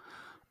 job.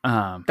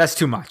 That's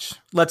too much.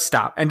 Let's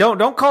stop. And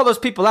don't call those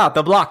people out.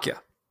 They'll block you.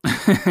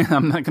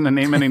 I'm not going to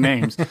name any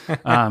names.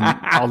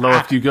 Although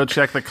if you go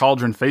check the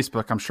Cauldron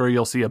Facebook, I'm sure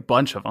you'll see a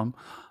bunch of them.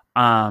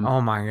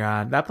 Oh my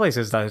God. That place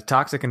is a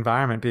toxic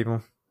environment,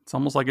 people. It's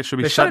almost like it should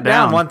be shut it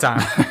down one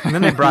time. And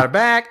then they brought it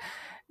back.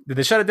 Did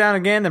they shut it down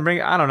again? Then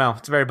I don't know.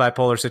 It's a very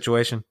bipolar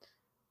situation.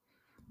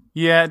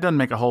 Yeah, it doesn't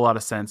make a whole lot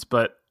of sense,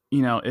 but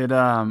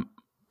people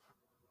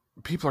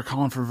are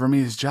calling for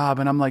Vermes' job,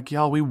 and I'm like,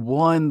 y'all, we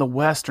won the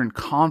Western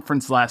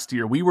Conference last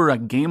year. We were a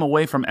game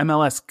away from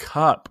MLS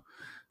Cup.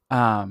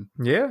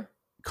 Yeah.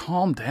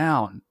 Calm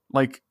down.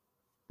 Like,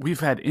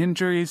 we've had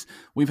injuries.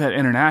 We've had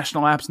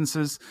international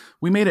absences.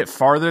 We made it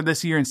farther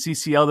this year in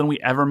CCL than we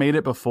ever made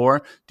it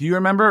before. Do you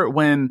remember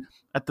when,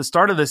 at the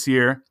start of this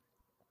year,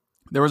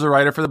 there was a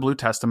writer for the Blue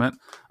Testament,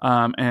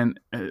 and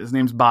his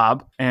name's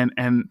Bob, and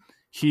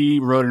he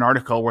wrote an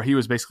article where he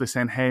was basically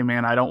saying, hey,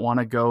 man, I don't want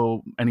to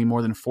go any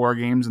more than 4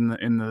 games in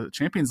the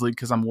Champions League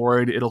because I'm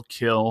worried it'll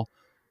kill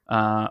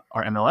our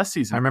MLS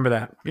season. I remember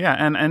that. Yeah,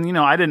 and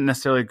I didn't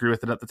necessarily agree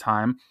with it at the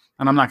time,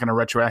 and I'm not going to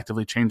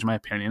retroactively change my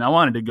opinion. I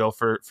wanted to go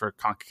for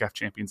CONCACAF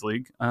Champions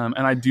League, and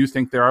I do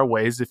think there are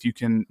ways if you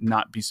can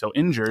not be so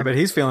injured. But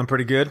he's feeling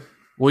pretty good.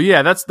 Well,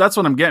 yeah, that's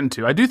what I'm getting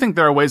to. I do think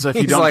there are ways if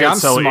you don't get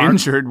so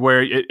injured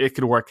where it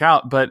could work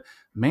out, but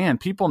man,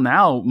 people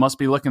now must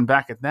be looking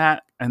back at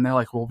that and they're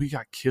like, well, we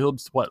got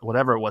killed,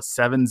 whatever it was,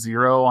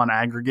 7-0 on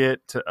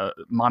aggregate to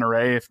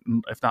Monterey, if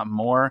not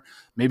more.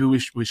 Maybe we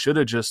should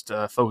have just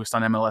focused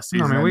on MLS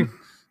season. I mean,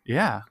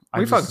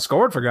 we fucking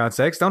scored, for God's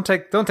sakes. Don't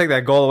take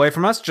that goal away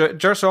from us.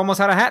 Jerso almost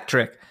had a hat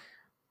trick.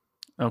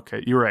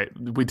 Okay, you're right.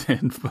 We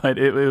did, but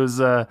it was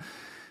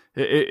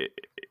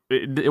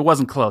it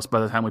wasn't close by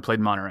the time we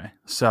played Monterey.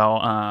 So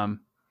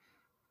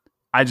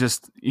I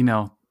just,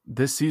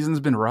 this season's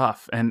been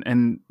rough,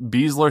 and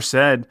Besler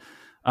said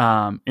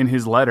in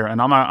his letter,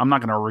 and I'm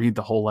not going to read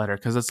the whole letter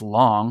because it's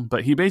long,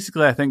 but he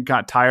basically, I think,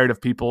 got tired of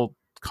people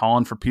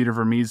calling for Peter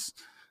Vermes'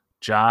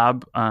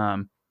 job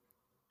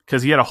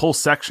because he had a whole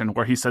section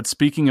where he said,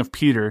 speaking of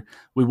Peter,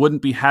 we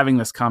wouldn't be having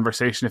this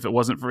conversation if it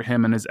wasn't for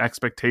him and his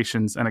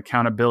expectations and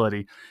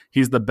accountability.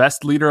 He's the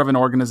best leader of an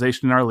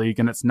organization in our league,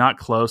 and it's not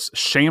close.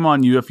 Shame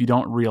on you if you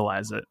don't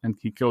realize it. And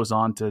he goes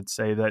on to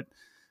say that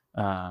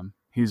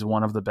he's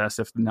one of the best,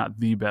 if not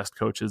the best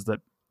coaches that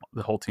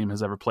the whole team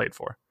has ever played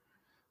for.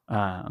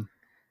 Yeah,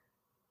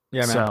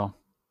 man. So,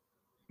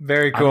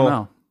 very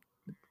cool.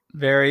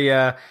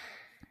 Very,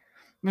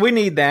 we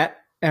need that.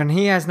 And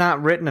he has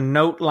not written a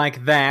note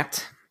like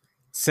that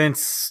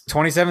since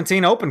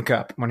 2017 Open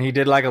Cup, when he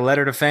did like a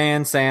letter to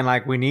fans saying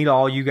like, we need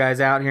all you guys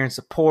out here in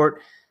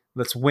support.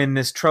 Let's win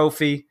this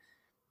trophy,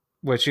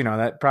 which,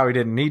 that probably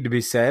didn't need to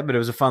be said, but it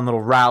was a fun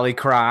little rally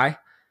cry.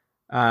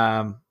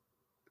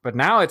 But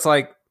now it's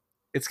like,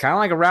 it's kind of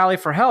like a rally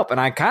for help. And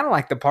I kind of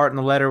like the part in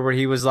the letter where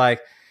he was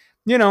like,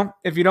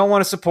 if you don't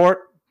want to support,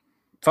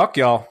 fuck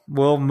y'all.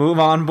 We'll move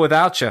on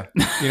without you.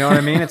 You know what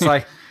I mean? It's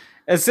like,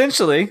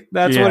 essentially,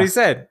 that's what he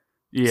said.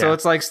 Yeah. So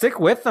it's like, stick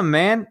with them,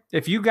 man.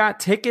 If you got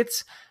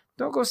tickets,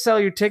 don't go sell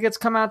your tickets.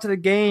 Come out to the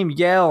game,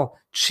 yell,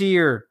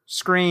 cheer,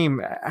 scream,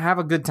 have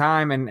a good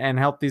time, and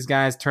help these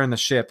guys turn the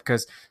ship,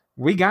 because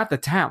we got the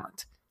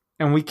talent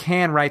and we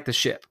can right the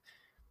ship.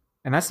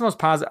 And that's the most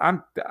positive.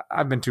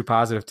 I've been too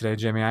positive today,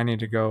 Jimmy. I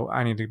need to go.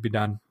 I need to be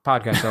done.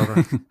 Podcast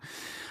over.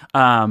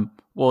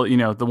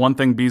 Well, the one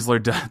thing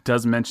Besler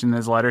does mention in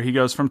his letter, he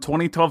goes from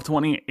 2012 to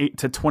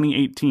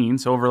 2018,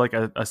 so over like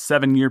a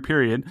 7-year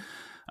period,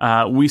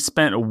 we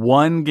spent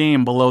 1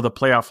 game below the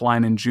playoff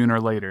line in June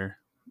or later.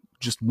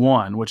 Just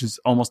 1, which is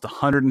almost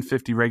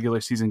 150 regular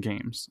season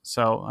games.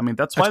 So, I mean,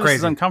 that's why this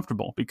is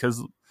uncomfortable,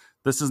 because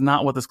this is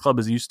not what this club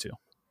is used to.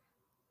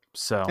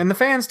 So, and the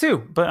fans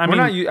too. But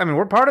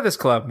we're part of this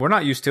club. We're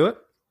not used to it.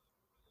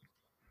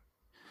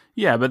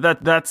 Yeah, but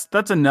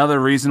that's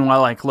another reason why,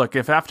 like, look,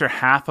 if after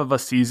half of a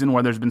season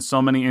where there's been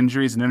so many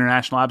injuries and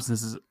international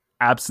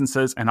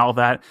absences and all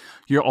that,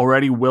 you're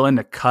already willing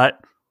to cut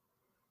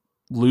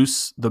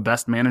loose the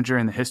best manager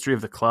in the history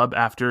of the club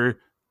after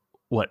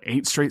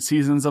 8 straight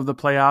seasons of the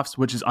playoffs,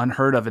 which is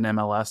unheard of in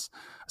MLS,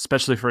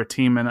 especially for a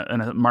team in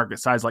a market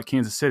size like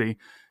Kansas City.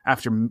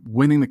 After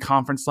winning the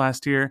conference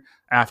last year,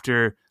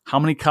 after how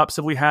many cups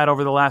have we had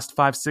over the last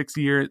 5-6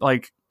 years?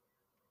 Like,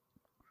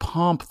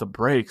 pump the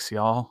brakes,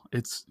 y'all.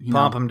 It's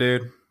pump them,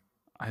 dude.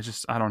 I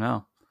don't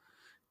know.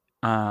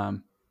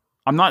 I'm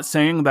not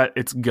saying that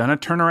it's gonna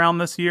turn around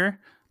this year.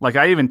 Like,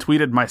 I even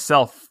tweeted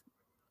myself,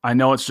 I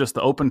know it's just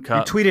the Open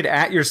Cup. You tweeted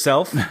at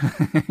yourself?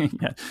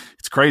 Yeah,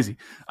 it's crazy.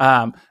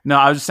 No,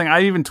 I was just saying,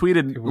 I even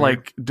tweeted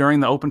like during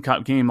the Open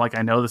Cup game, like,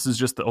 I know this is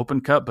just the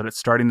Open Cup, but it's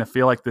starting to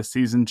feel like this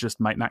season just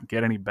might not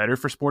get any better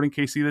for Sporting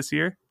KC this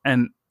year.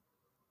 And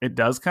it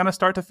does kind of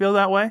start to feel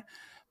that way.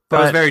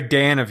 That was very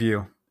Dan of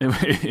you.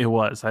 It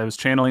was. I was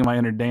channeling my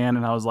inner Dan,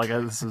 and I was like,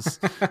 I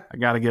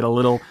got to get a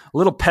little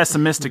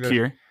pessimistic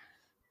here.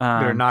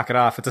 Better knock it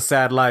off. It's a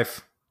sad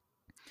life.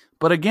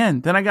 But again,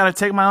 then I got to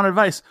take my own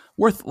advice.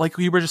 Like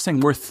we were just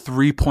saying, we're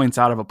 3 points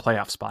out of a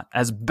playoff spot.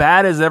 As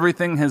bad as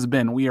everything has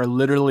been, we are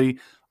literally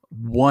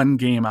 1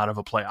 game out of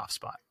a playoff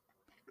spot.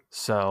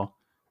 So,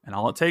 and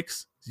all it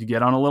takes is you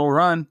get on a little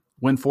run,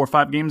 win 4 or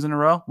 5 games in a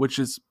row, which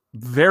is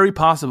very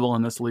possible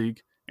in this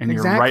league, and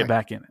you're right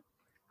back in it.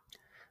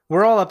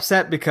 We're all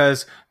upset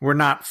because we're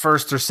not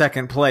first or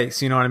second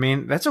place. You know what I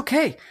mean? That's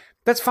okay.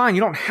 That's fine.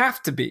 You don't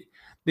have to be,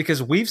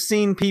 because we've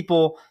seen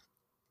people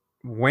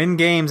win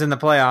games in the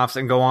playoffs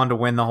and go on to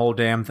win the whole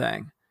damn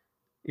thing.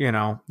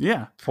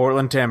 Yeah.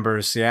 Portland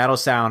Timbers, Seattle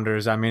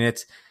Sounders. I mean,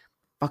 it's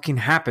fucking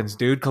happens,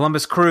 dude.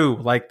 Columbus Crew,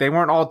 like, they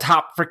weren't all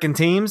top freaking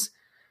teams.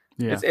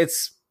 Yeah.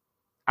 It's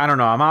I don't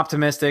know. I'm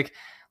optimistic,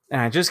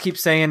 and I just keep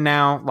saying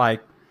now,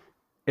 like,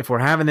 if we're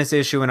having this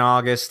issue in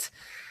August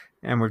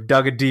and we've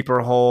dug a deeper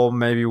hole,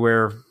 maybe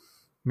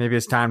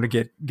it's time to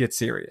get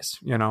serious.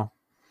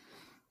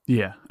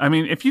 Yeah. I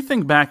mean, if you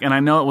think back, and I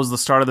know it was the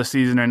start of the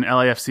season and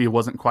LAFC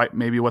wasn't quite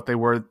maybe what they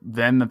were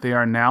then that they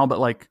are now, but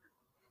like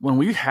when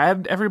we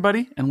had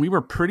everybody and we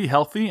were pretty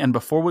healthy, and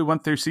before we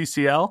went through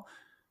CCL,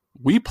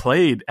 we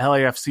played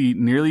LAFC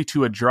nearly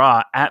to a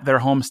draw at their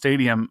home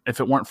stadium if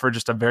it weren't for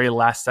just a very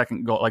last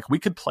second goal. Like, we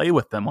could play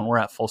with them when we're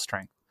at full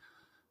strength.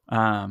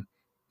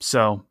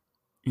 So,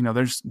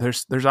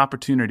 there's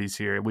opportunities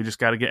here. We just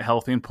got to get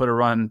healthy and put a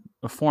run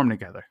of form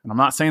together. And I'm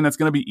not saying that's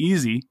going to be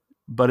easy,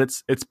 but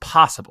it's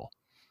possible.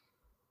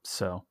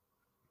 So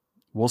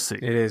we'll see.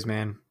 It is,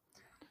 man.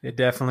 It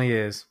definitely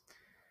is.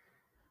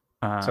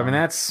 So, I mean,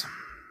 that's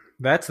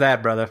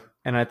that, brother.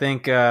 And I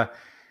think, they've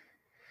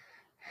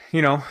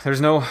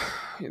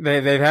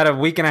had a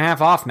week and a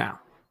half off now.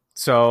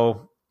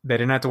 So they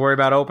didn't have to worry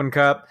about Open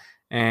Cup,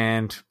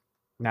 and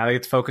now they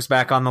get to focus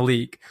back on the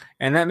league.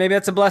 And maybe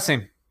that's a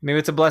blessing. Maybe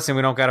it's a blessing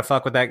we don't got to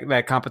fuck with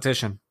that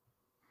competition.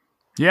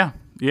 Yeah.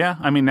 Yeah.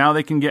 I mean, now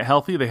they can get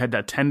healthy. They had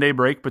that 10-day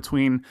break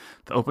between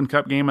the Open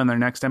Cup game and their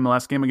next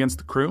MLS game against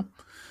the Crew.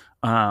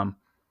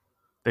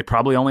 They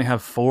probably only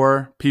have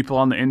 4 people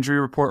on the injury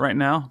report right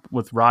now,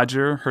 with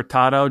Roger,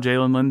 Hurtado,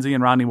 Jalen Lindsay,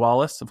 and Rodney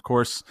Wallace. Of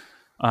course,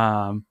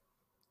 3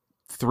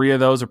 of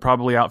those are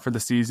probably out for the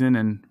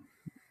season,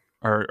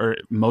 or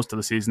most of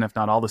the season, if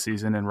not all the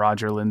season, and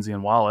Roger, Lindsay,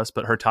 and Wallace.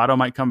 But Hurtado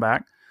might come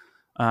back.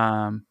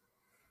 Roger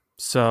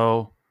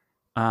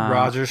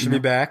should be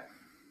back.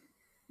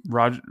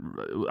 Roger,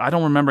 I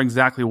don't remember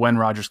exactly when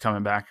Roger's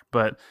coming back,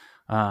 but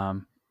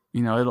it'll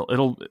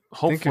hopefully.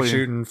 I think you're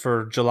shooting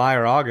for July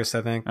or August,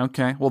 I think.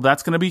 Okay, well,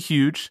 that's going to be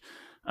huge.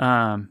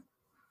 I'm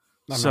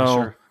not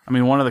sure. I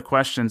mean, one of the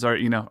questions are,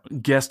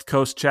 guest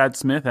coach Chad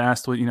Smith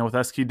asked, with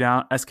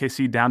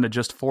SKC down to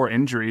just 4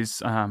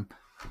 injuries,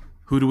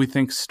 who do we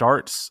think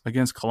starts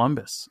against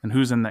Columbus, and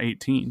who's in the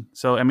 18?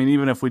 So, I mean,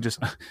 even if we just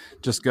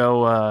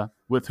go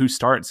with who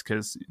starts,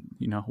 because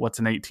what's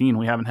an 18?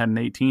 We haven't had an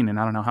 18 in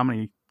I don't know how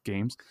many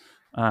games.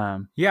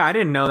 Yeah, I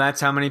didn't know that's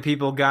how many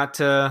people got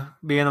to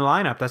be in the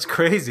lineup. That's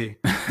crazy.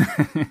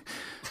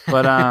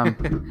 But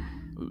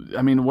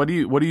I mean, what do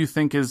you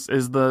think is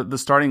the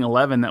starting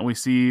 11 that we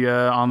see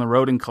on the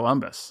road in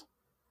Columbus?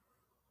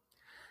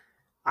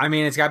 I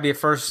mean, it's got to be a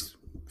first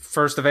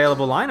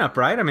available lineup,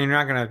 right? I mean,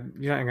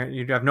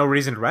 you have no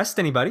reason to rest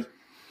anybody.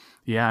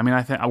 Yeah, I mean,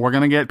 I think we're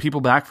gonna get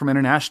people back from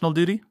international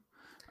duty.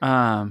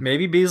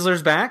 Maybe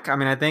Beasler's back. I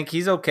mean, I think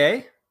he's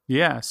okay.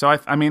 Yeah, so I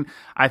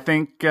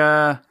think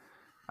the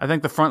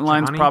front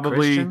line's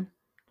probably Christian?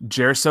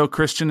 Gerso,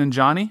 Christian, and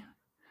Johnny.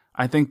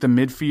 I think the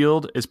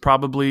midfield is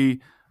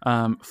probably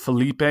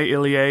Felipe,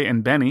 Ilie,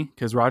 and Benny,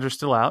 because Roger's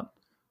still out.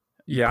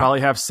 You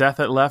probably have Seth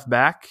at left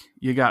back.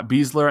 You got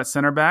Beasler at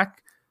center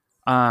back.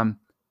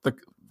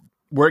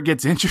 Where it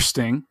gets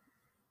interesting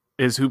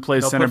is who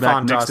plays center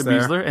back next to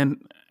Beasler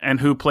and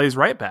who plays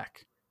right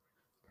back.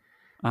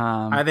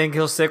 I think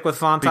he'll stick with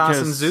Fontas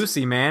and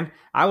Zusi, man.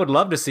 I would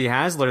love to see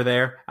Hasler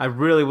there. I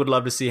really would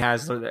love to see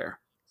Hasler there.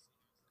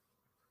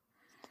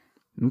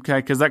 Okay,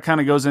 because that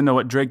kind of goes into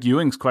what Drake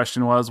Ewing's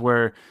question was,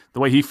 where the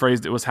way he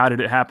phrased it was, how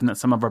did it happen that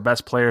some of our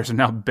best players are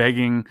now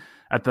begging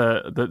at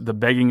the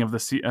begging of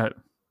the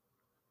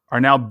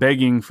are now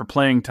begging for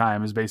playing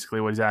time is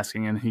basically what he's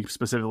asking, and he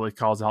specifically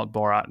calls out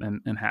Borat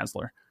and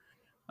Hasler.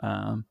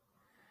 Yeah,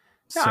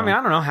 I mean,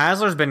 I don't know.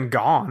 Hasler's been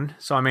gone,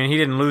 so I mean, he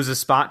didn't lose a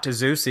spot to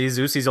Zusi.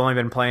 Zusi's only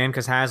been playing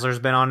because Hasler's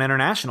been on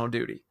international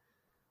duty.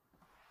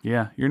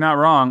 Yeah, you're not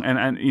wrong,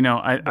 and you know,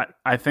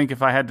 I think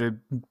if I had to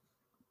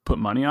put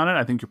money on it,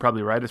 I think you're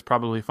probably right. It's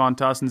probably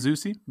Fontas and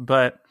Zusi,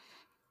 but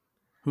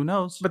who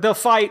knows? But they'll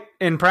fight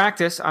in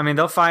practice. I mean,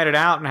 they'll fight it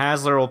out, and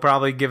Hasler will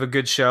probably give a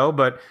good show.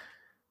 But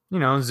you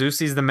know,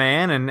 Zusi's the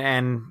man,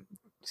 and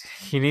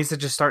he needs to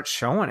just start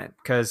showing it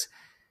because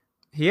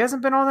he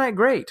hasn't been all that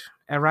great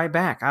at right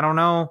back. I don't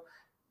know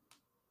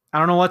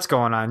what's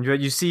going on.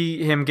 You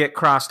see him get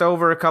crossed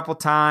over a couple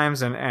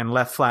times and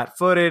left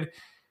flat-footed.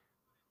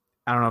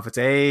 I don't know if it's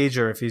age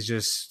or if he's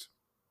just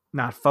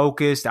not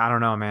focused. I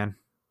don't know, man.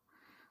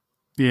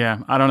 Yeah,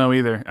 I don't know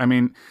either. I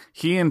mean,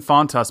 he and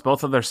Fontas,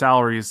 both of their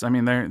salaries, I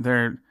mean,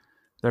 they're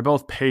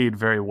both paid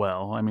very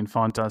well. I mean,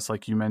 Fontas,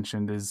 like you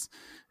mentioned, is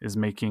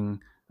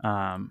making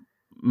more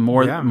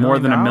than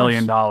 $1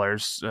 million.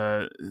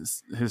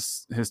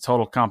 His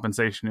total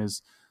compensation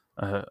is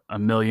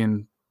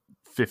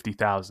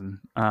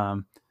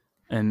 $1,050,000.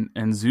 And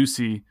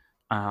Zusi,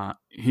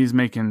 he's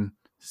making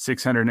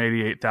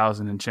 $688,000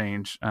 and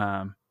change,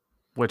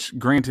 which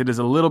granted is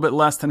a little bit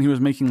less than he was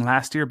making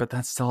last year, but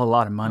that's still a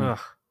lot of money. Ugh.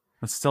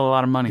 That's still a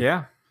lot of money.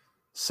 Yeah.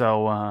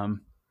 So,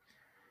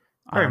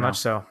 very much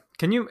so.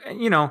 Can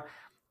you know,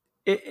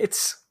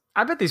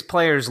 I bet these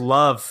players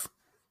love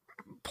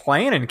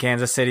playing in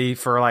Kansas City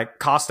for like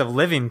cost of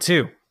living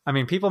too. I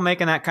mean, people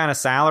making that kind of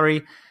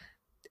salary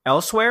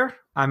elsewhere,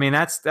 I mean,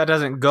 that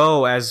doesn't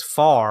go as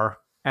far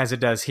as it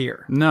does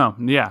here. No,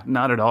 yeah,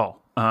 not at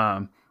all.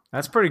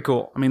 That's pretty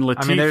cool. I mean,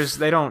 Latif,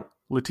 they don't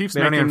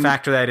even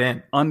factor that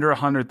in. Under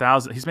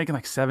 100,000. He's making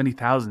like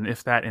 70,000,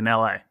 if that, in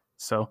LA.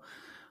 So,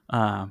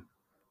 I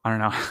don't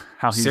know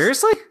how he's...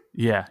 Seriously?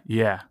 Yeah,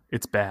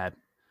 it's bad.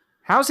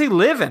 How's he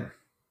living?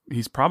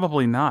 He's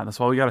probably not. That's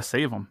why we got to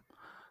save him.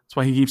 That's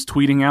why he keeps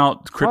tweeting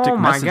out cryptic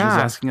messages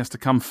asking us to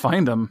come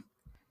find him.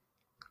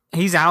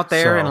 He's out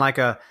there in like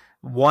a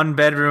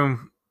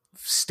 1-bedroom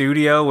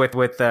studio with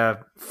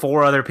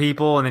 4 other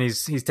people, and then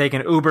he's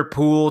taking Uber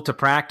Pool to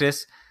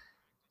practice.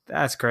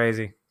 That's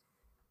crazy.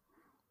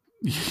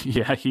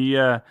 Yeah, he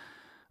I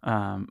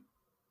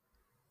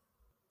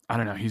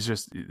don't know, he's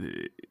just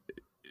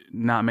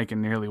not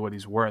making nearly what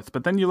he's worth.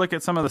 But then you look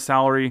at some of the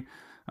salaries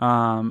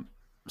on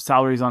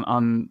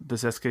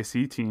this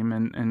SKC team,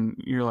 and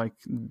you're like,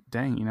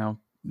 dang, you know,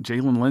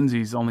 Jalen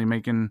Lindsey's only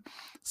making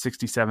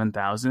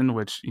 $67,000,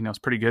 which, you know, is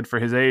pretty good for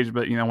his age.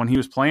 But, you know, when he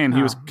was playing,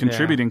 he was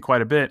contributing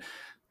quite a bit.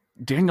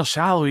 Daniel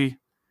Shalhoub,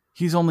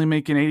 he's only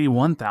making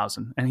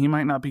 $81,000, and he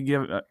might not be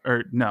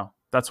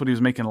that's what he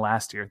was making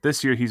last year.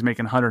 This year he's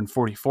making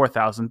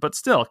 $144,000, but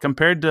still,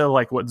 compared to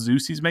like what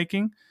Zusi's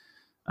making,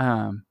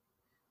 but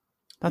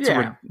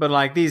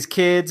like these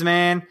kids,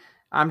 man,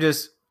 I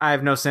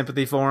have no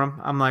sympathy for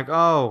them. I'm like,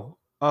 oh,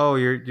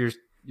 you're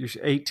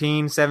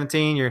 18,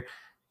 17, you're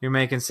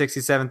making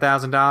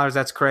 $67,000.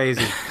 That's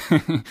crazy.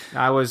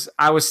 I was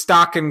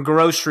stocking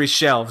grocery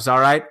shelves,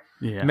 all right?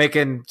 Yeah.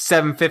 Making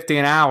 $750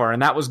 an hour,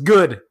 and that was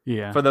good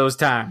for those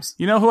times.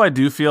 You know who I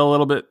do feel a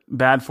little bit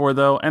bad for,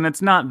 though? And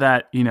it's not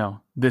that, you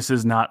know, this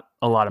is not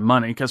a lot of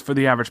money, because for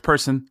the average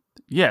person,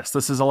 yes,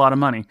 this is a lot of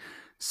money.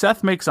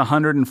 Seth makes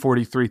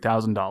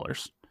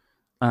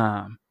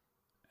 $143,000.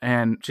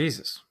 And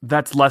Jesus,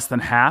 that's less than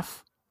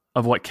half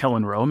of what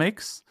Kellen Rowe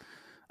makes.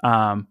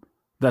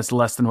 That's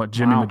less than what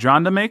Jimmy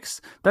Madronda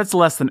makes. That's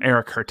less than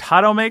Eric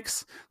Hurtado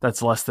makes.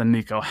 That's less than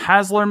Nico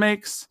Hasler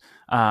makes.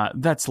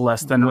 That's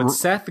less than... Would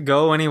Seth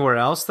go anywhere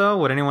else, though?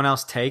 Would anyone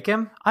else take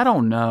him? I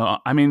don't know.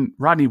 I mean,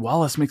 Rodney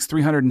Wallace makes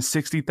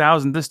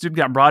 $360,000. This dude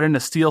got brought in to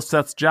steal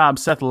Seth's job.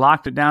 Seth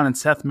locked it down, and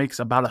Seth makes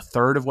about a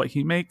third of what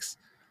he makes.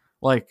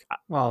 Like,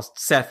 well,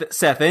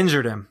 Seth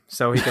injured him,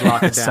 so he could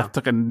lock it down. Seth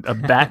took a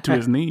bat to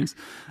his knees.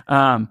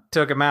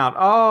 Took him out.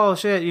 Oh,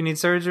 shit, you need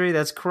surgery?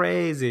 That's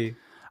crazy.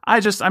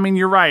 I mean,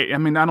 you're right. I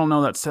mean, I don't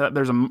know that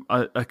there's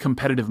a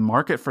competitive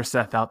market for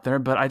Seth out there,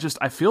 but I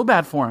feel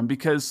bad for him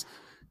because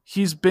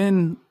he's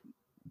been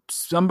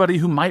somebody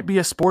who might be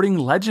a sporting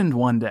legend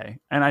one day.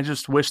 And I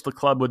just wish the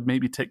club would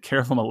maybe take care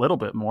of him a little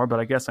bit more,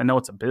 but I guess I know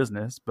it's a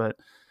business, but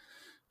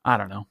I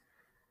don't know.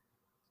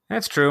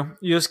 That's true.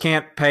 You just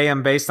can't pay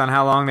them based on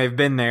how long they've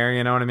been there.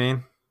 You know what I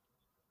mean?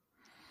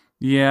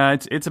 Yeah,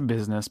 it's a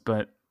business,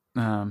 but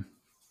I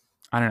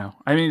don't know.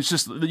 I mean, it's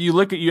just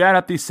you add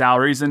up these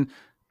salaries, and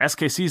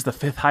SKC is the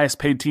 5th highest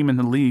paid team in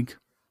the league.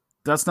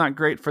 That's not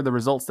great for the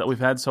results that we've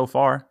had so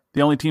far.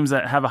 The only teams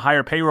that have a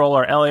higher payroll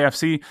are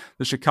LAFC,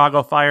 the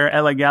Chicago Fire,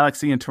 LA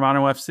Galaxy, and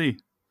Toronto FC.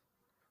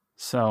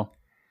 So,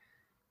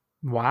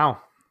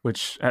 wow.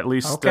 Which at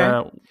least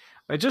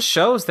it just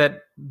shows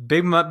that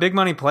big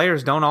money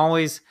players don't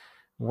always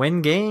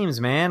win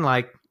games, man.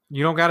 Like,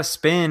 you don't got to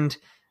spend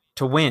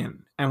to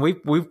win, and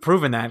we've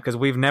proven that because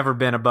we've never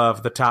been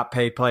above the top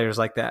paid players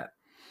like that.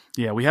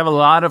 Yeah, we have a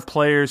lot of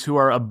players who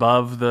are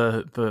above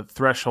the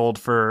threshold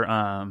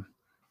for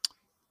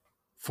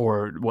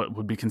for what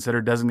would be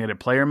considered designated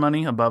player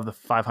money above the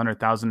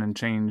 500,000 and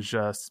change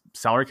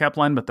salary cap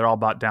line, but they're all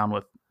bought down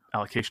with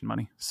allocation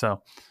money.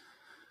 So,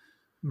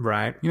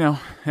 right.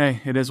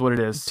 Hey, it is what it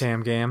is.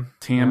 Tam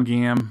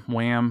gam,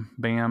 wham,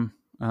 bam.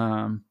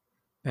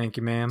 Thank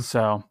you, ma'am.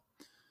 So,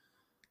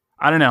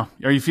 I don't know.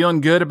 Are you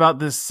feeling good about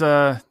this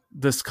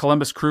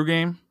Columbus Crew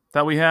game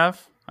that we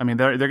have? I mean,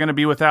 they're going to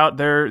be without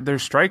their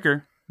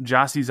striker,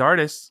 Gyasi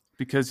Zardes,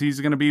 because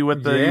he's going to be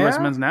with the U.S.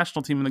 men's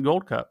national team in the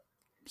Gold Cup.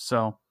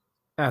 So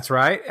that's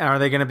right. Are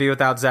they going to be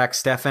without Zach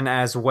Steffen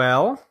as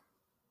well?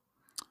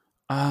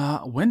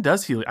 When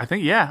does he? I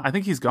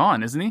think he's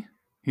gone, isn't he?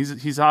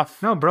 He's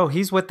off. No, bro,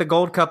 he's with the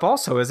Gold Cup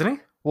also, isn't he?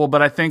 Well,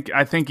 but I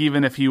think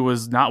even if he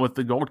was not with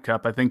the Gold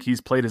Cup, I think he's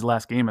played his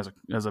last game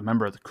as a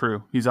member of the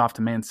Crew. He's off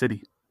to Man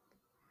City.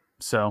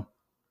 So,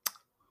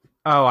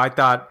 I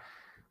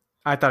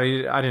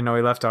didn't know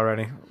he left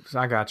already.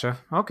 I gotcha.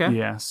 Okay.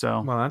 Yeah.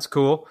 So, well, that's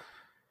cool.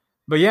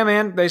 But yeah,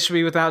 man, they should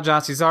be without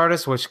Gyasi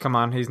Zardes, which, come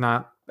on, he's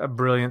not a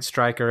brilliant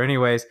striker.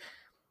 Anyways,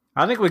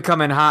 I think we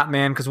come in hot,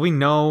 man, because we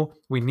know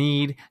we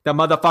need the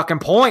motherfucking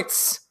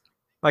points,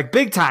 like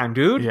big time,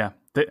 dude. Yeah,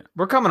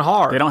 we're coming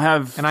hard. They don't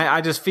have, and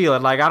I just feel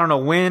it. Like, I don't know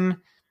when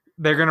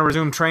they're going to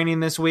resume training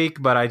this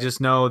week, but I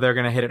just know they're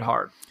going to hit it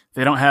hard.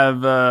 They don't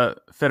have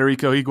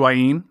Federico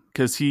Higuain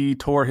because he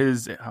tore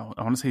his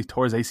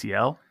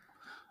ACL.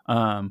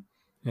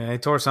 Yeah, he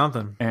tore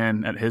something.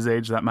 And at his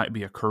age, that might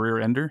be a career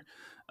ender.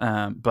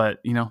 But,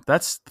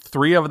 that's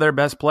three of their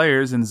best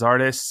players in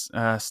Zardes,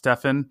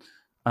 Steffen,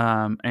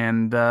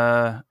 and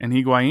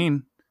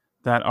Higuain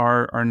that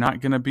are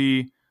not going to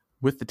be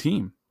with the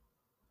team.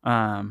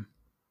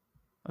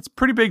 That's a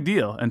pretty big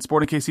deal. And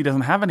Sporting KC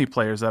doesn't have any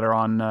players that are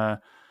on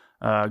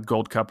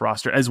Gold Cup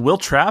roster. As Will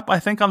Trapp, I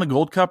think, on the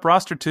Gold Cup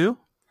roster too.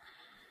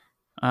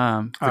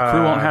 The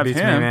Crew won't have him.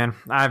 Me, man.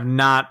 I've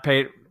not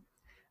paid.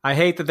 I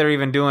hate that they're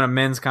even doing a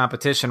men's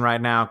competition right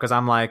now because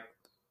I'm like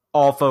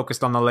all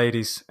focused on the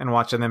ladies and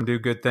watching them do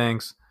good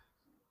things.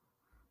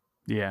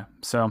 Yeah,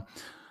 so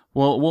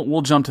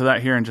we'll jump to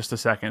that here in just a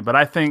second. But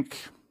I think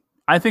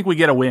we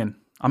get a win.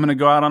 I'm going to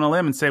go out on a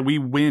limb and say we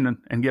win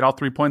and get all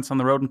 3 points on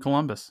the road in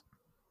Columbus.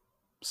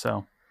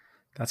 So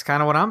that's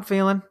kind of what I'm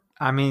feeling.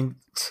 I mean,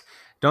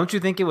 don't you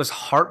think it was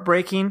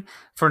heartbreaking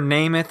for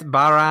Namath,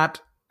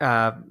 Barat,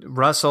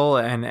 Russell,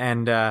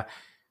 and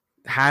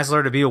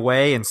Hasler to be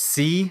away and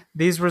see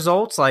these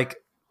results? Like,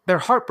 they're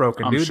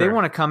heartbroken, dude. Sure. They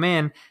want to come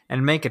in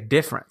and make a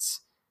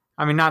difference.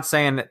 I mean, not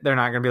saying that they're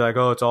not going to be like,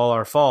 oh, it's all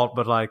our fault,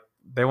 but like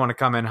they want to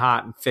come in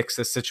hot and fix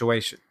this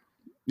situation.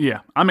 Yeah,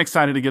 I'm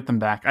excited to get them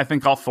back. I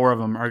think all four of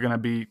them are going to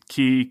be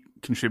key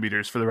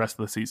contributors for the rest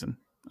of the season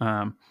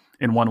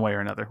in one way or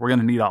another. We're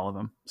going to need all of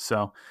them.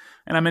 So,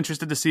 and I'm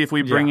interested to see if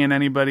we bring in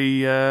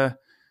anybody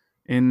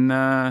in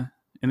the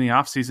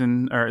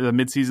offseason or the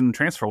midseason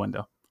transfer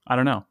window. I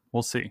don't know.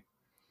 We'll see.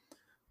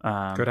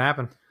 Could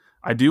happen.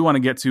 I do want to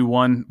get to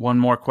one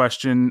more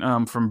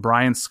question from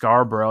Brian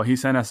Scarborough. He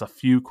sent us a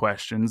few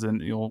questions,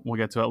 and we'll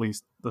get to at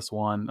least this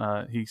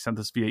one. He sent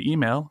this via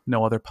email,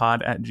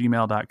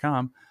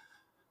 nootherpod@gmail.com.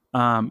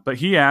 But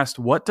he asked,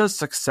 what does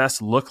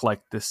success look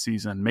like this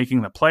season?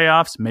 Making the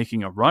playoffs,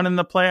 making a run in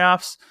the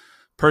playoffs?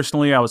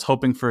 Personally, I was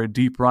hoping for a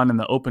deep run in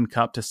the Open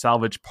Cup to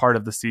salvage part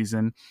of the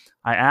season.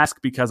 I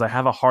ask because I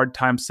have a hard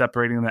time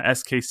separating the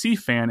SKC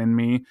fan in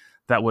me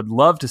that would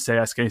love to say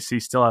SKC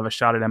still have a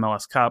shot at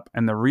MLS Cup,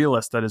 and the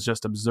realist that is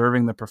just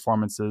observing the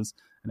performances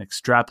and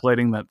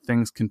extrapolating that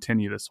things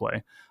continue this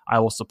way. I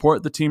will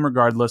support the team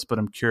regardless, but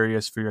I'm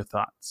curious for your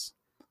thoughts.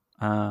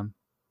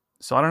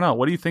 So I don't know.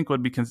 What do you think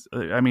would be...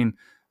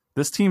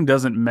 this team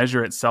doesn't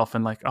measure itself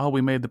in like, oh,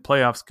 we made the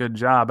playoffs, good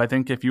job. I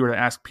think if you were to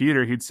ask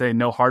Peter, he'd say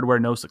no hardware,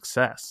 no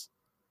success.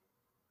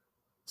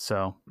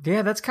 So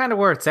yeah, that's kind of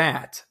where it's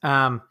at.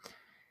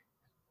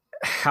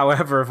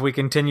 However, if we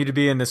continue to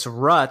be in this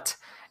rut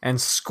and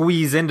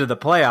squeeze into the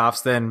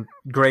playoffs, then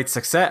great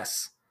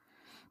success.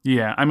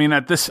 Yeah, I mean,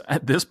 at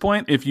this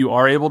point, if you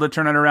are able to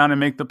turn it around and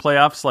make the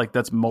playoffs, like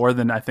that's more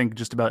than I think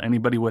just about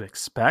anybody would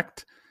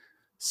expect.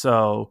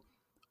 So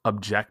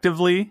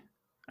objectively,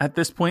 at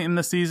this point in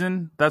the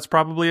season, that's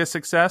probably a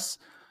success.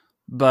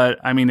 But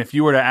I mean, if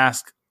you were to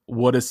ask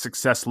what does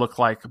success look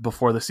like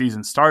before the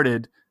season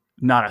started,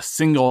 not a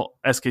single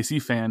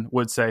SKC fan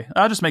would say,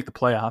 I'll just make the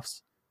playoffs.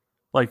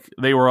 Like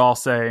they were all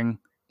saying,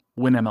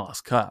 win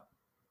MLS Cup.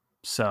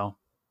 So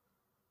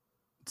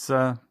it's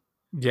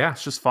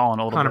it's just falling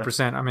a little 100%.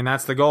 100%. I mean,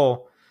 that's the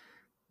goal.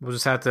 We'll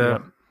just have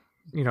to,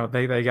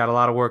 they got a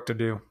lot of work to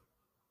do.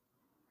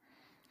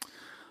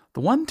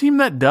 The one team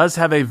that does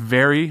have a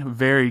very,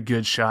 very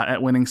good shot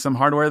at winning some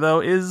hardware,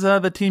 though, is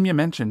the team you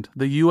mentioned,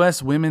 the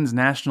U.S. women's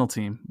national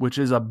team, which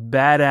is a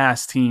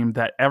badass team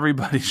that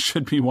everybody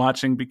should be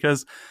watching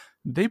because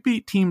they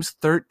beat teams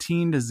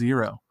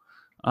 13-0.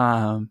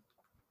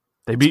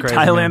 They beat crazy,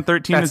 Thailand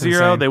 13-0.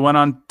 Insane. They went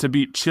on to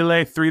beat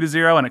Chile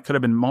 3-0, and it could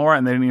have been more,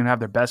 and they didn't even have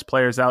their best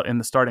players out in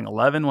the starting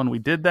 11 when we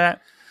did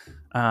that.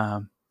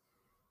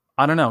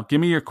 I don't know.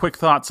 Give me your quick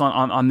thoughts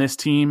on this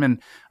team,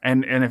 and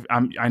if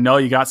I know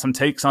you got some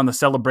takes on the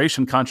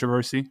celebration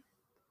controversy.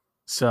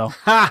 So,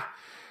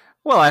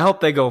 Well, I hope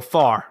they go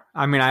far.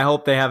 I mean, I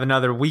hope they have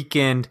another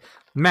weekend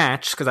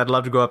match because I'd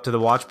love to go up to the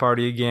watch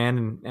party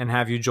again and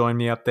have you join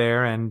me up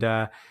there. And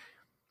it's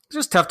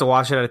just tough to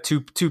watch it at a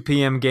 2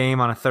 p.m. game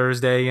on a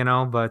Thursday, you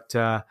know. But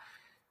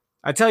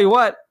I tell you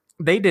what,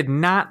 they did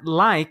not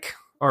like,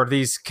 or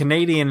these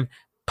Canadian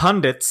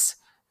pundits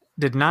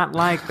did not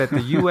like that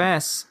the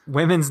U.S.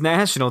 women's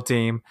national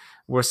team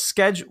were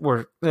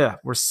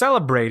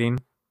celebrating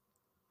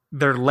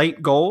their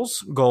late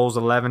goals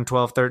 11,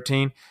 12,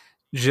 13,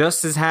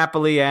 just as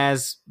happily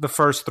as the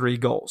first 3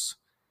 goals.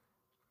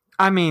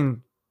 I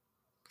mean,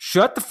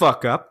 shut the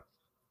fuck up.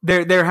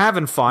 They're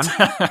having fun.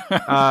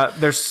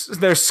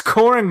 They're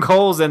scoring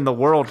goals in the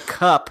World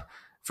Cup,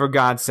 for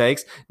God's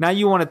sakes. Now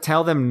you want to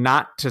tell them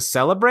not to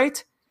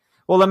celebrate?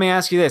 Well, let me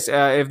ask you this.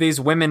 If these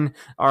women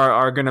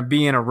are going to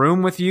be in a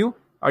room with you,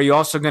 are you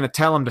also going to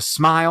tell them to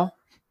smile?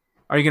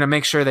 Are you going to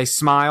make sure they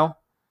smile?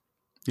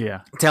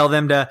 Yeah. Tell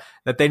them that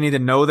they need to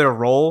know their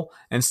role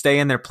and stay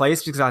in their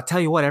place? Because I'll tell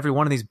you what, every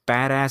one of these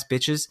badass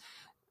bitches,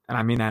 and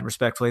I mean that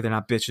respectfully, they're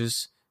not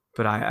bitches,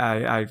 but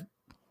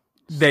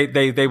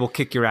they will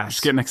kick your ass.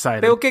 Just getting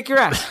excited. They will kick your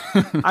ass.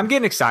 I'm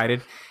getting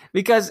excited.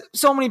 Because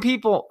so many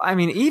people, I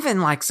mean, even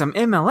like some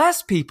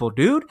MLS people,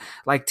 dude,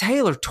 like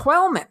Taylor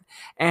Twellman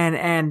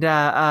and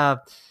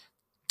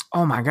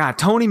oh my God,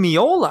 Tony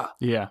Meola.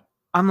 Yeah.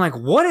 I'm like,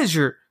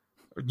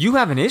 you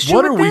have an issue with this?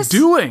 What are we this?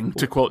 doing?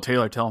 To quote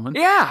Taylor Twellman.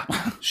 Yeah.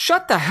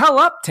 Shut the hell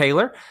up,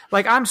 Taylor.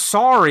 Like, I'm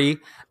sorry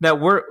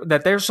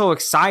that they're so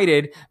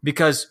excited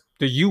because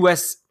the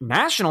U.S.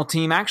 national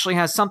team actually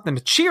has something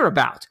to cheer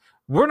about.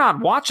 We're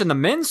not watching the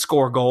men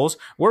score goals.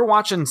 We're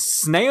watching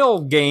snail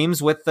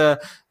games with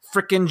the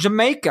freaking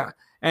Jamaica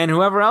and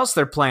whoever else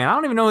they're playing. I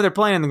don't even know who they're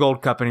playing in the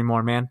Gold Cup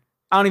anymore, man.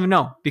 I don't even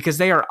know because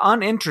they are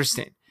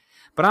uninteresting.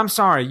 But I'm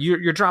sorry,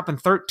 you're dropping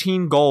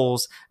 13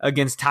 goals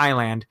against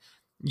Thailand.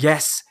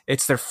 Yes,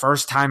 it's their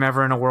first time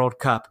ever in a World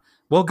Cup.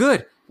 Well,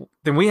 good.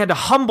 Then we had to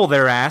humble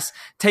their ass,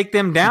 take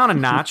them down a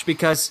notch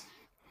because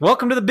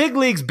welcome to the big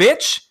leagues,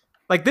 bitch.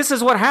 Like, this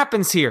is what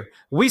happens here.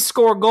 We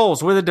score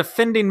goals. We're the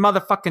defending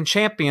motherfucking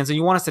champions, and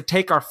you want us to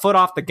take our foot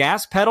off the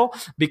gas pedal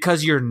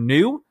because you're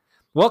new?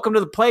 Welcome to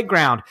the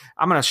playground.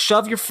 I'm going to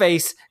shove your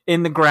face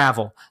in the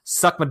gravel.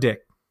 Suck my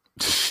dick.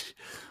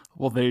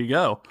 Well, there you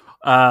go.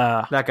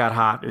 That got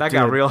hot. That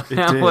got real.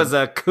 That was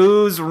a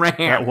Coos rant.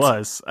 That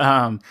was.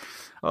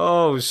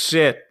 Oh,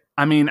 shit.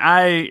 I mean,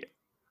 I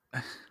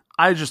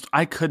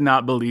could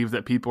not believe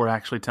that people were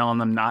actually telling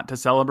them not to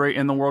celebrate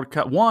in the World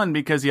Cup. One,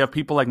 because you have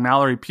people like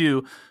Mallory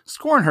Pugh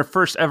scoring her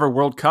first ever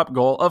World Cup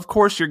goal. Of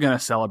course you're going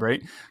to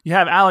celebrate. You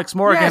have Alex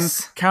Morgan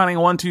counting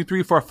 1, 2,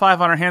 3, 4,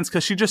 5 on her hands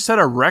because she just set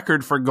a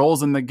record for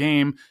goals in a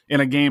game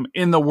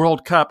in the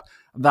World Cup,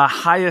 the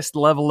highest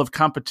level of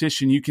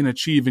competition you can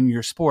achieve in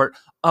your sport.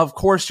 Of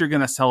course you're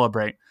going to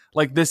celebrate.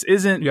 Like, this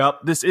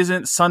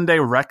isn't Sunday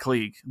Rec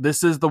League.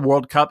 This is the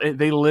World Cup.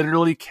 They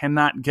literally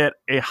cannot get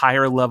a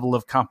higher level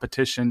of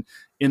competition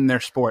in their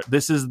sport.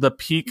 This is the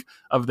peak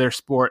of their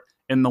sport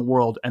in the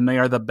world, and they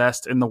are the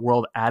best in the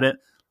world at it.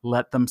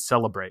 Let them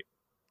celebrate.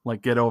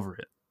 Like, get over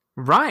it.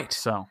 Right.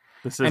 So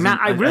this is. And now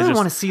I really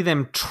want to see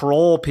them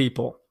troll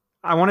people.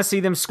 I want to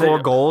see them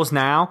score goals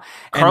now.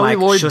 Carly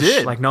Lloyd shush,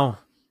 did. Like, no.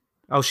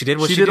 Oh, she did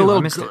what she did.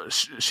 did.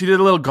 She did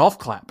a little golf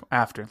clap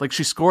after. Like,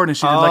 she scored and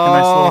she did like a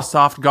nice little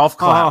soft golf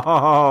clap.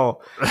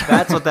 Oh,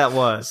 that's what that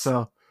was.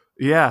 So,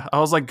 yeah, I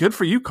was like, good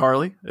for you,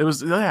 Carly. It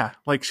was, yeah.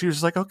 Like, she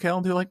was like, okay,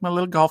 I'll do like my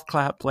little golf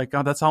clap. Like,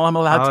 that's all I'm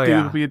allowed to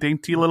do to be a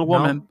dainty little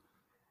woman. Nope.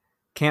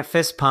 Can't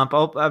fist pump.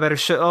 Oh, I better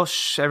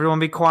everyone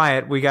be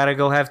quiet. We got to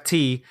go have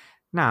tea.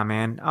 Nah,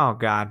 man. Oh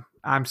God.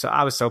 I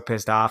was so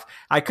pissed off.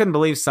 I couldn't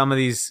believe some of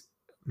these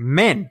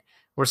men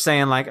were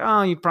saying like,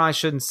 oh, you probably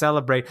shouldn't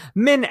celebrate.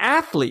 Men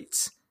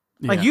athletes.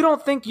 Like, you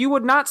don't think you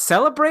would not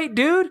celebrate,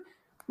 dude?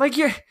 Like,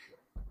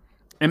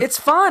 it's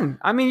fun.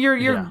 I mean,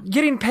 you're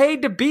getting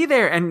paid to be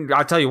there. And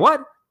I'll tell you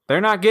what,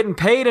 they're not getting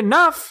paid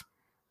enough.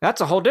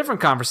 That's a whole different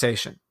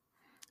conversation.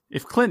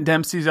 If Clint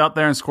Dempsey's out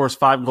there and scores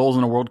 5 goals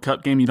in a World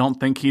Cup game, you don't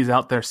think he's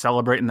out there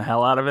celebrating the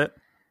hell out of it?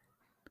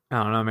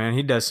 I don't know, man.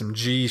 He does some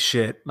G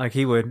shit. Like,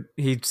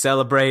 he'd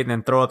celebrate and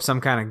then throw up some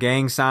kind of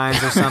gang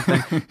signs or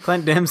something.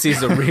 Clint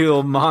Dempsey's a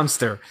real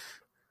monster.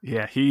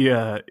 Yeah,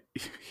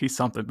 he's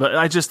something. But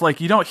I just,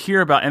 like, you don't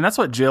hear about, and that's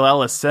what Jill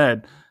Ellis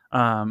said.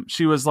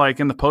 She was like,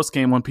 in the post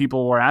game when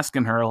people were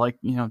asking her, like,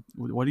 you know,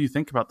 what do you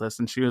think about this?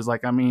 And she was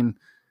like, I mean,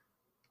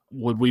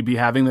 would we be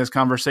having this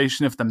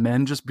conversation if the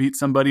men just beat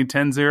somebody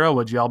 10-0?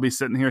 Would y'all be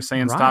sitting here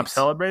saying stop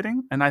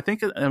celebrating? And I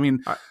think,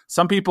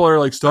 some people are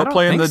like, stop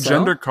playing the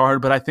gender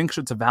card, but I think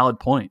it's a valid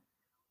point.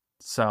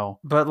 So,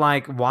 but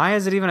like, why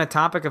is it even a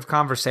topic of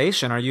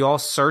conversation? Are you all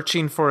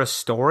searching for a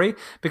story?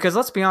 Because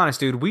let's be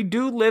honest, dude, we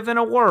do live in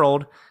a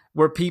world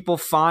where people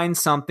find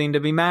something to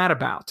be mad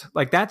about.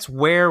 Like, that's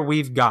where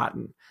we've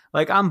gotten.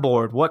 Like, I'm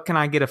bored. What can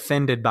I get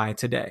offended by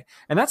today?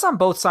 And that's on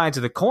both sides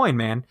of the coin,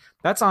 man.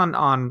 That's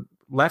on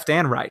left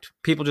and right.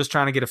 People just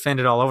trying to get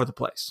offended all over the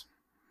place.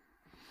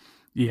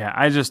 Yeah,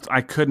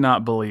 I could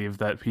not believe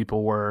that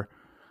people were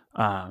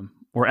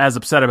were as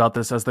upset about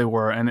this as they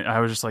were. And I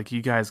was just like,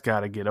 you guys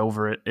got to get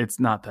over it. It's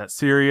not that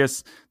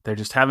serious. They're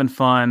just having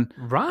fun.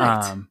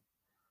 Right.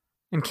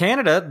 In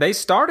Canada, they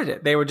started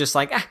it. They were just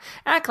like,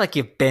 act like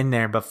you've been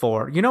there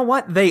before. You know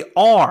what? They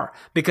are,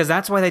 because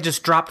that's why they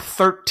just dropped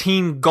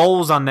 13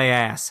 goals on their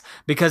ass,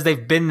 because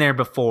they've been there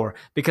before,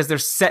 because they're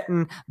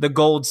setting the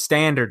gold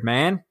standard,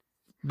 man.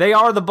 They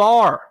are the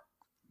bar.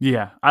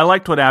 Yeah, I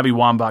liked what Abby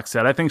Wambach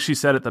said. I think she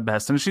said it the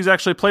best. And she's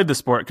actually played the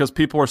sport, because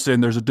people were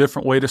saying there's a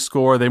different way to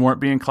score. They weren't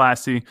being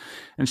classy.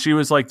 And she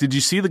was like, did you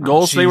see the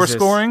goals they were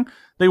scoring?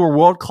 They were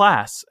world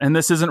class. And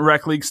this isn't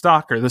rec league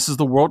soccer. This is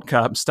the World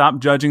Cup. Stop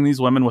judging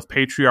these women with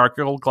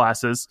patriarchal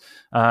glasses.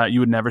 You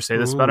would never say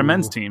this about a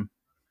men's team.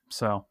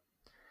 So,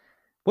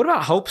 what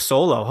about Hope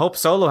Solo? Hope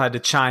Solo had to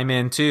chime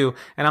in too.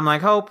 And I'm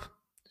like, Hope,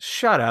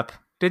 shut up.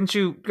 Didn't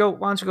you go?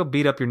 Why don't you go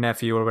beat up your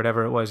nephew or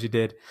whatever it was you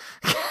did?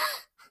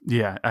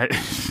 Yeah, I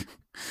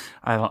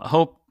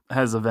Hope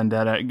has a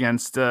vendetta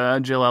against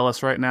Jill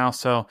Ellis right now.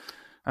 So,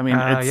 I mean,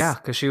 yeah,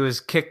 because she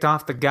was kicked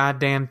off the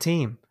goddamn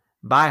team.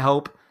 Bye,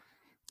 Hope.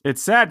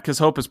 It's sad because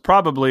Hope is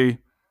probably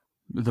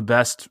the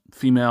best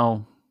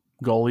female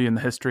goalie in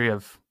the history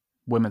of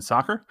women's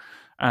soccer.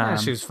 Yeah,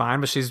 she was fine,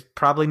 but she's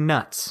probably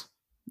nuts.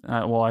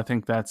 Well, I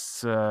think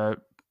that's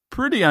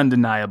pretty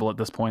undeniable at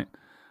this point.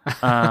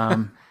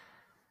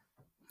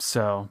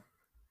 So,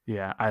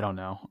 yeah, I don't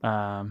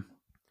know.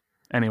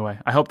 Anyway,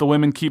 I hope the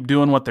women keep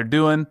doing what they're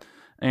doing.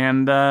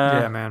 And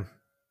yeah, man.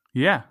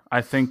 Yeah, I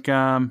think they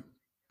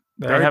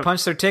already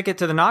punched their ticket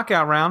to the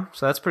knockout round,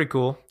 so that's pretty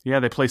cool. Yeah,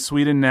 they play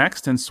Sweden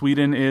next, and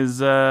Sweden is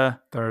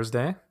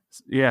Thursday.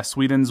 Yeah,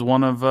 Sweden's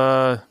one of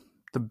the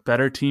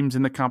better teams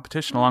in the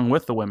competition, along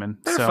with the women.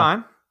 They're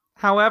fine.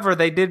 However,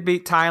 they did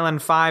beat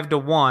Thailand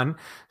 5-1,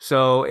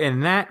 so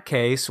in that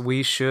case,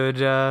 we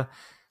should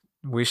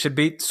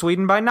beat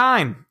Sweden by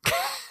 9.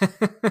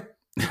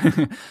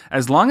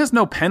 As long as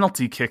no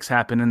penalty kicks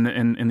happen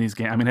in these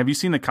games. I mean, have you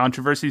seen the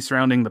controversy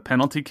surrounding the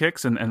penalty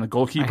kicks and the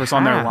goalkeepers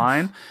on their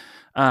line?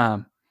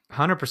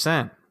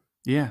 100%.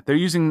 Yeah, they're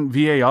using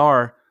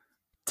VAR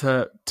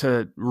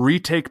to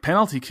retake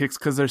penalty kicks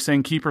because they're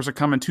saying keepers are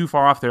coming too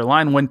far off their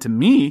line, when to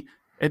me,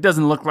 it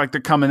doesn't look like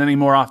they're coming any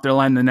more off their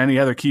line than any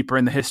other keeper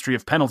in the history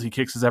of penalty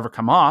kicks has ever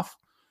come off.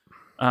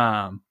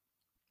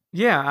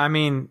 Yeah, I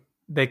mean,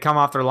 they come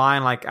off their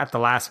line like at the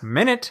last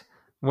minute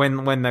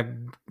when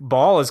the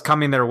ball is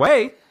coming their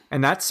way,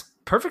 and that's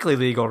perfectly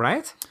legal,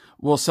 right?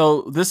 Well,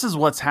 so this is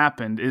what's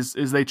happened is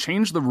they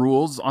changed the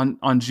rules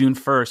on June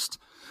 1st,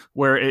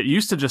 where it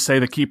used to just say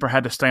the keeper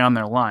had to stay on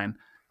their line.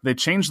 They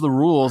changed the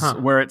rules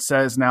where it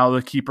says now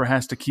the keeper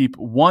has to keep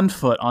 1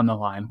 foot on the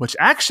line, which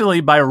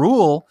actually by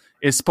rule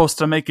is supposed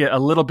to make it a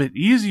little bit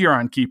easier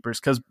on keepers,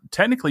 because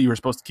technically you were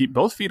supposed to keep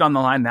both feet on the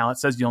line. Now it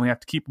says you only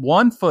have to keep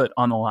 1 foot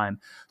on the line.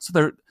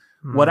 So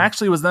what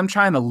actually was them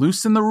trying to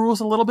loosen the rules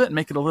a little bit and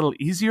make it a little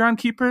easier on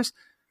keepers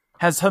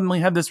has suddenly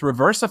had this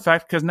reverse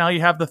effect, because now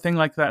you have the thing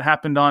like that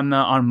happened on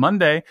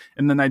Monday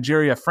in the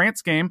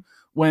Nigeria-France game,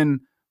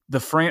 when the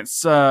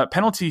France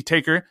penalty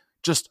taker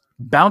just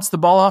bounced the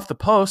ball off the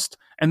post,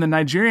 and the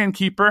Nigerian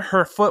keeper,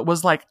 her foot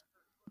was like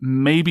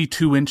maybe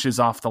 2 inches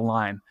off the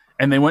line.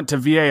 And they went to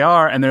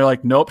VAR, and they're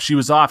like, nope, she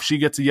was off. She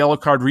gets a yellow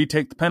card,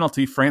 retake the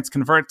penalty. France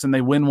converts, and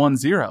they win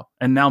 1-0.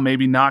 And now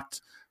maybe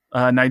knocked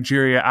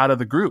Nigeria out of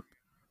the group.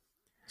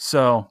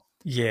 So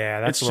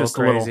yeah, that's it's just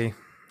crazy.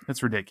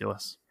 It's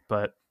ridiculous.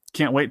 But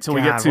can't wait till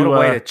we get to... what a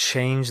way to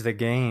change the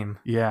game.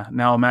 Yeah.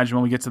 Now imagine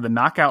when we get to the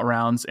knockout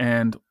rounds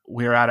and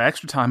we're out of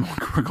extra time.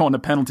 We're going to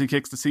penalty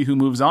kicks to see who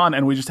moves on.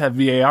 And we just have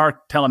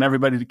VAR telling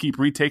everybody to keep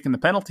retaking the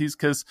penalties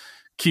because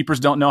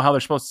keepers don't know how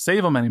they're supposed to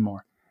save them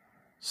anymore.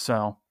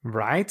 So...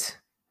 Right?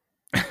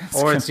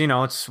 Or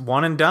it's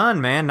one and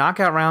done, man.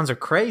 Knockout rounds are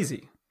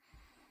crazy.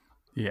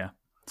 Yeah.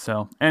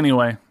 So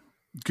anyway,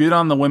 good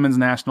on the women's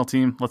national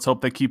team. Let's hope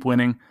they keep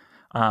winning.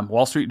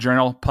 Wall Street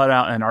Journal put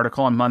out an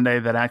article on Monday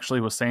that actually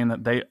was saying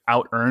that they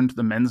out-earned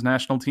the men's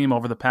national team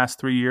over the past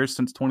 3 years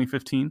since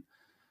 2015,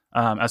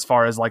 as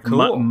far as like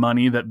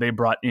money that they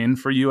brought in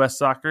for U.S.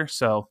 soccer.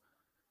 So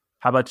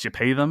how about you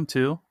pay them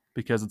too?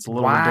 Because it's a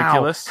little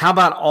ridiculous. How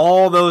about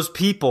all those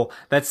people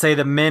that say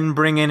the men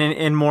bring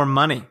in more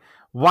money?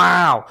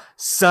 Wow.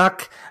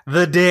 Suck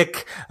the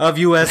dick of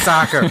U.S.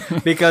 soccer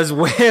because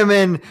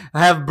women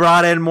have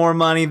brought in more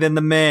money than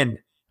the men.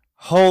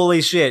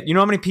 Holy shit. You know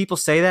how many people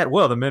say that?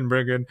 Well, the men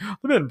bring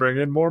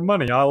in more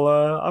money.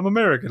 I'm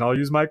American. I'll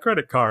use my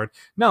credit card.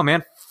 No,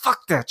 man.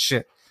 Fuck that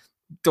shit.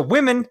 The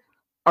women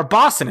are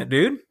bossing it,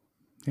 dude.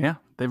 Yeah.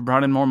 They've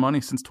brought in more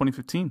money since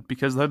 2015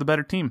 because they're the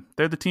better team.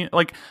 They're the team.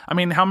 Like, I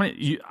mean, how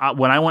many?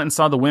 When I went and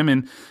saw the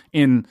women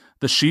in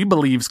the She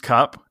Believes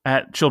Cup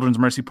at Children's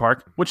Mercy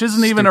Park, which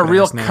isn't even a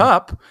real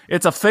cup,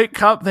 it's a fake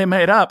cup they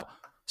made up,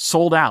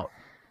 sold out.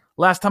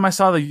 Last time I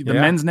saw the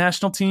men's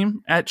national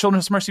team at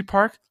Children's Mercy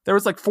Park, there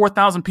was like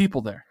 4,000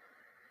 people there.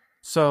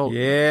 So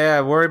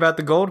yeah, worry about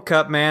the Gold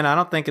Cup, man. I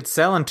don't think it's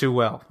selling too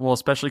well. Well,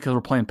 especially because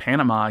we're playing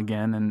Panama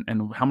again,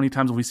 and how many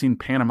times have we seen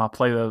Panama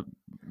play the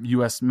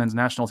U.S. men's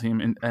national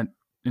team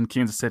in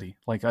Kansas City?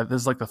 Like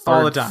this is like the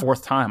third,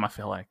 fourth time, I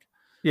feel like.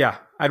 Yeah,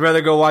 I'd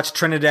rather go watch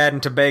Trinidad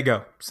and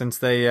Tobago since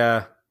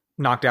they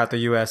knocked out the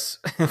U.S.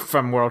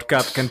 from World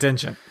Cup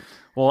contention.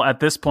 Well, at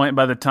this point,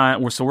 by the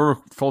time we're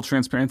full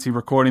transparency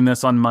recording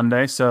this on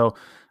Monday, so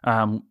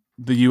the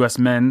U.S.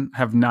 men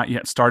have not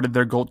yet started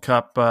their Gold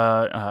Cup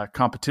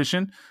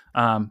competition.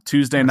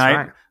 Tuesday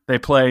night they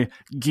play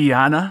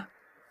Guyana,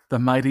 the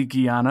mighty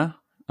Guyana.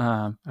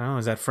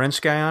 Is that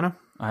French Guyana?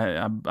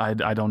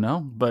 I don't know,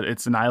 but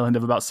it's an island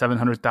of about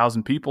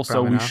 700,000 people,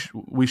 probably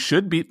so we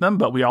should beat them,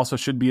 but we also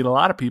should beat a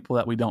lot of people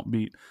that we don't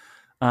beat.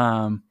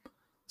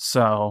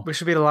 So we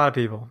should beat a lot of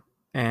people,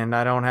 and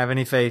I don't have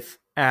any faith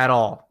at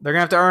all. They're gonna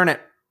have to earn it.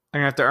 They're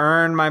gonna have to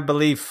earn my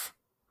belief.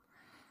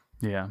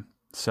 Yeah,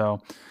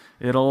 so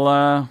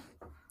it'll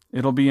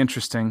be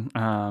interesting.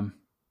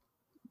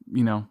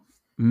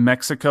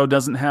 Mexico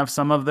doesn't have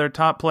some of their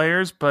top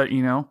players, but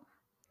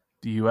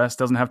the U.S.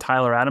 doesn't have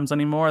Tyler Adams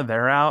anymore.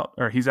 They're out,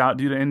 or he's out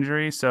due to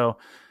injury. So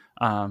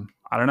I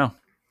don't know.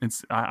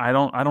 I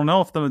don't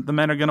know if the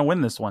men are going to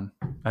win this one.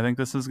 I think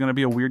this is going to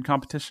be a weird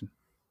competition.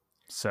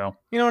 So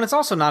and it's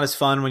also not as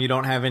fun when you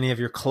don't have any of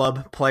your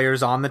club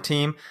players on the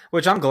team,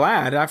 which I'm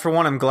glad. For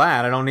one, I'm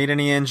glad. I don't need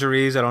any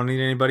injuries. I don't need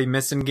anybody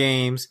missing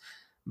games.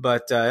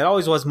 But it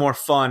always was more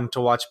fun to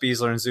watch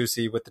Beasler and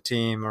Zusi with the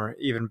team, or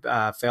even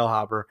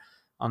Feilhaber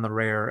on the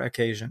rare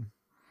occasion.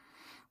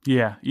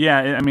 Yeah.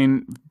 I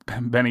mean,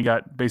 Benny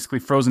got basically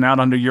frozen out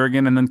under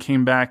Jurgen and then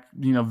came back,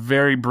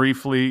 very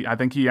briefly. I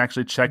think he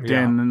actually checked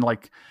in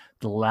like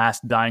the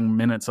last dying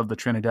minutes of the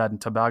Trinidad and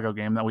Tobago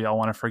game that we all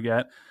want to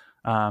forget.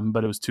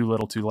 But it was too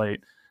little, too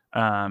late.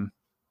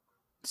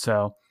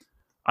 So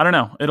I don't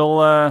know.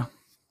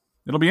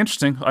 It'll be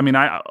interesting. I mean,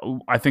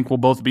 I think we'll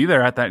both be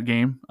there at that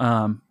game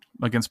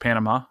against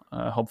Panama.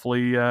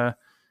 Hopefully,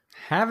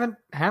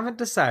 haven't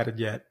decided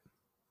yet.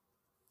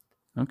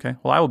 Okay.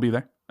 Well, I will be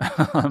there.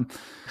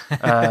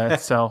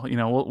 So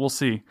we'll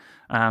see.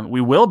 We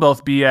will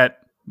both be at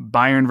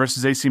Bayern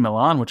versus AC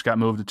Milan, which got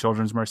moved to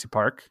Children's Mercy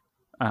Park.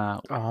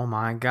 Oh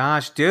my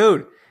gosh,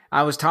 dude!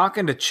 I was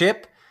talking to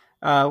Chip,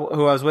 who I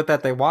was with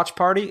at the watch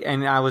party,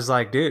 and I was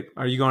like, "Dude,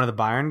 are you going to the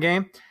Bayern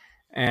game?"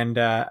 And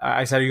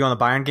I said, "Are you going to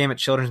the Bayern game at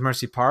Children's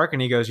Mercy Park?"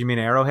 And he goes, "You mean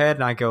Arrowhead?"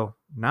 And I go,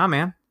 "Nah,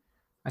 man."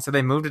 I said,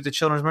 "They moved it to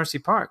Children's Mercy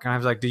Park." And I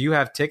was like, "Do you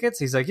have tickets?"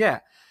 He's like, "Yeah."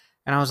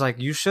 And I was like,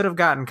 "You should have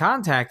gotten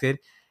contacted."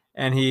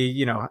 And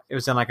he, it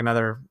was in like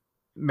another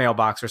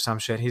mailbox or some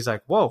shit. He's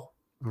like, "Whoa,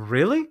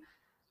 really?"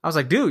 I was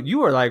like, "Dude, you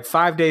were like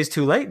 5 days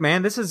too late,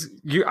 man. This is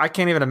you. I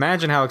can't even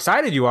imagine how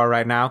excited you are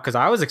right now because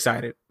I was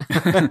excited."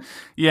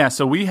 Yeah,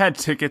 so we had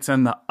tickets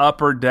in the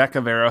upper deck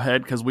of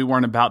Arrowhead because we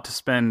weren't about to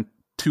spend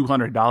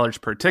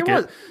 $200 per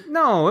ticket.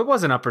 It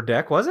wasn't upper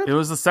deck, was it? It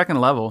was the second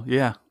level.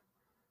 Yeah.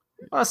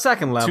 Well,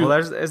 second level.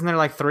 Isn't there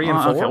like 3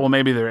 and 4? Okay, well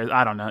maybe there is.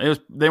 I don't know.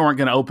 They weren't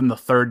going to open the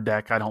third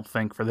deck, I don't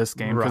think, for this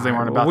game because they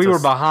weren't about. We were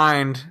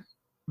behind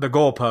the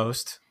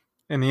goalpost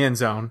in the end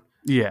zone.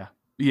 Yeah,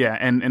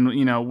 and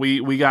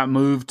we got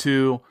moved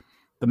to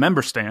the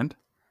member stand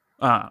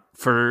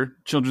for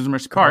Children's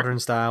Mercy Park, modern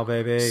style,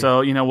 baby.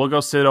 So we'll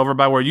go sit over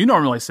by where you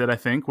normally sit, I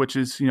think, which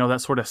is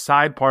that sort of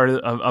side part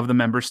of the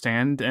member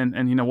stand,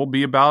 and we'll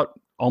be about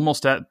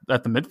almost at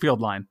the midfield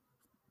line,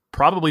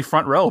 probably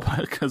front row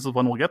because of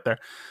when we'll get there.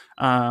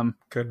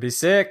 Could be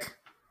sick.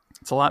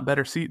 It's a lot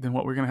better seat than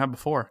what we were going to have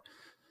before.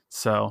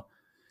 So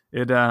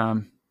it, I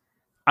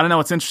don't know.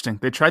 It's interesting.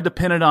 They tried to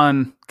pin it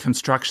on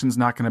construction's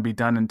not going to be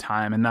done in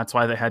time, and that's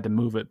why they had to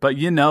move it. But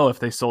if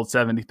they sold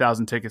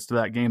 70,000 tickets to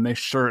that game, they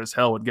sure as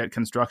hell would get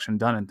construction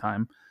done in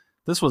time.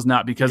 This was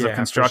not because of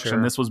construction.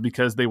 Sure. This was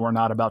because they were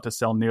not about to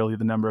sell nearly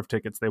the number of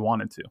tickets they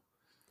wanted to.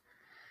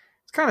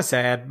 It's kind of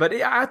sad, but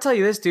I'll tell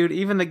you this, dude.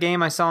 Even the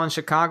game I saw in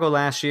Chicago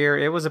last year,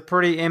 it was a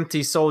pretty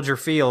empty Soldier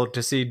Field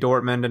to see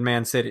Dortmund and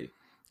Man City.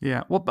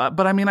 Yeah, well,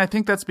 but I mean, I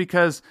think that's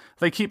because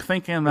they keep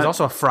thinking that... It was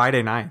also a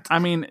Friday night. I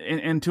mean,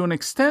 and to an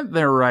extent,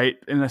 they're right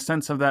in the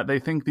sense of that they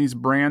think these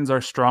brands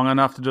are strong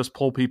enough to just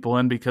pull people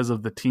in because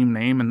of the team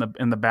name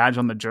and the badge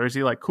on the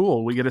jersey. Like,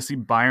 cool, we get to see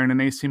Bayern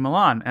and AC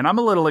Milan. And I'm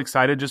a little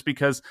excited just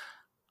because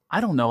I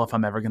don't know if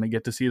I'm ever going to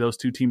get to see those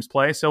two teams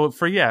play. So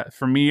for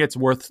me, it's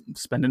worth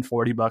spending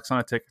 $40 on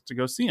a ticket to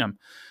go see them.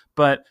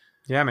 But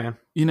yeah, man,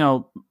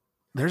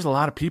 there's a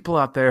lot of people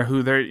out there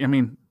who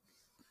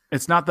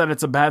it's not that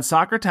it's a bad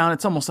soccer town.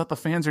 It's almost that the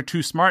fans are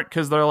too smart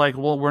because they're like,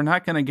 well, we're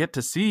not going to get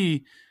to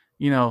see,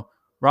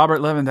 Robert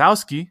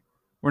Lewandowski.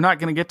 We're not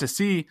going to get to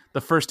see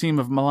the first team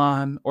of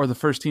Milan or the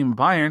first team of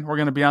Bayern. We're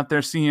going to be out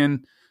there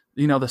seeing,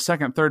 the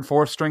second, third,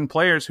 fourth string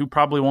players who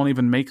probably won't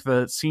even make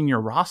the senior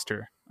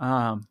roster.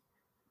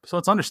 So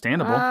it's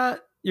understandable.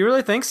 You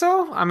really think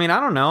so? I mean,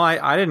 I don't know.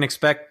 I didn't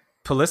expect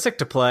Pulisic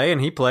to play,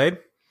 and he played.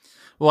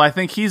 Well, I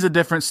think he's a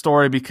different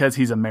story because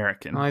he's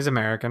American. Well, he's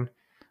American.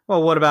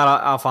 Well, what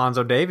about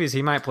Alphonso Davies?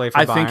 He might play for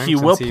Bayern. I think he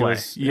will play.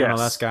 Yes,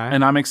 MLS guy.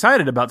 And I'm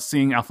excited about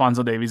seeing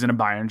Alphonso Davies in a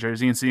Bayern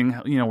jersey and seeing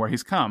where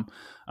he's come.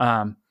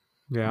 Yeah.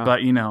 But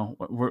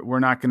we're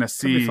not going to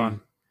see.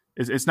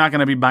 It's not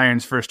going to be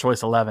Bayern's first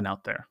choice 11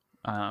 out there.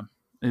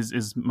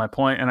 Is my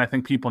point, and I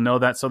think people know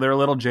that, so they're a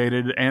little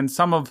jaded, and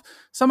some of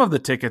the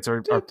tickets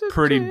are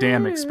pretty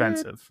damn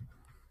expensive.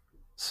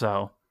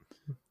 So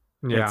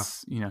Yeah.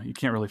 it's, you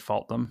can't really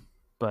fault them.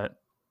 But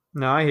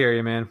No, I hear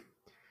you, man.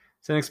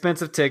 It's an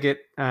expensive ticket.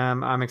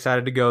 I'm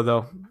excited to go,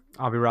 though.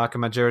 I'll be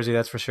rocking my jersey,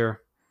 that's for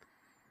sure.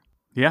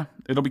 yeah,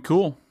 it'll be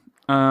cool.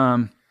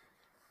 And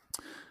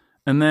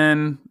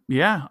then,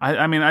 yeah,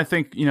 I mean, I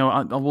think,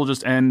 we'll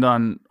just end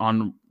on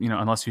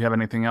unless you have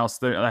anything else.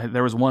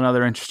 There was one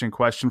other interesting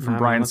question from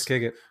Brian. Let's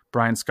kick it.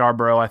 Brian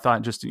Scarborough. I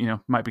thought just,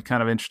 might be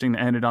kind of interesting to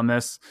end it on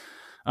this.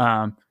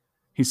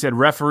 He said,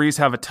 referees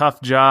have a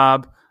tough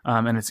job,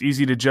 and it's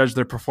easy to judge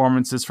their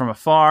performances from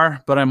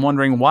afar. But I'm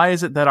wondering, why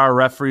is it that our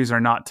referees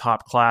are not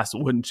top class?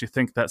 Wouldn't you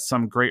think that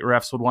some great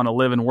refs would want to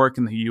live and work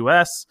in the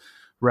U.S.,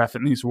 ref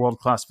in these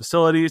world-class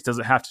facilities? Does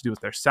it have to do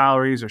with their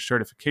salaries or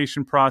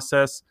certification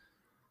process?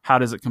 How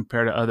does it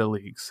compare to other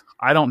leagues?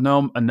 I don't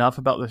know enough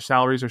about the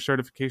salaries or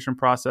certification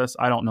process.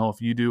 I don't know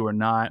if you do or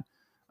not.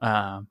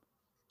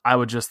 I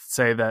would just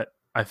say that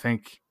I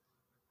think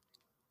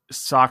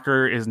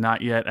soccer is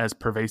not yet as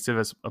pervasive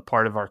as a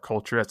part of our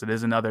culture as it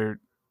is in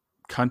other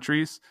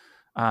countries.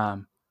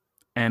 And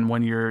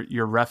when you're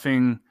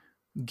reffing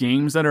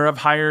games that are of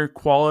higher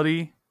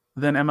quality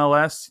than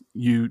MLS,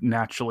 you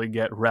naturally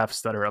get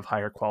refs that are of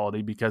higher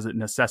quality because it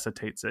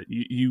necessitates it.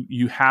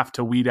 You have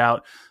to weed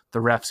out the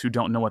refs who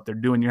don't know what they're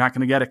doing. You're not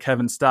going to get a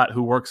Kevin Stott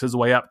who works his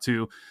way up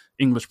to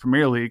English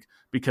Premier League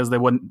because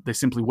they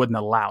simply wouldn't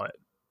allow it.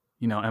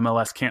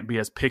 MLS can't be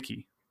as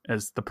picky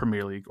as the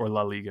Premier League or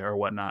La Liga or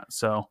whatnot.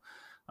 So,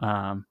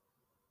 I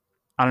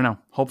don't know.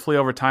 Hopefully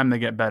over time they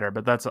get better,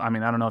 but I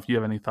don't know if you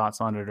have any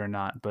thoughts on it or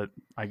not, but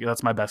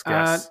that's my best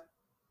guess.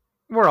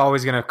 We're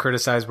always going to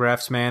criticize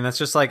refs, man. That's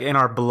just like in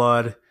our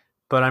blood.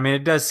 But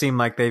it does seem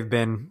like they've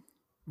been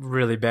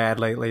really bad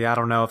lately. I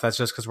don't know if that's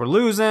just because we're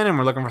losing and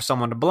we're looking for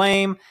someone to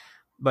blame,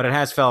 but it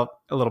has felt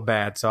a little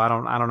bad. So I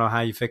don't know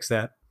how you fix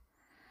that.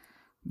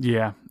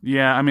 Yeah.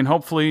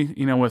 Hopefully,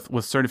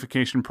 with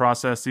certification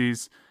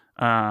processes,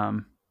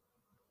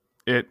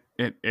 it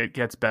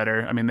gets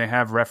better. They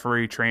have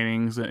referee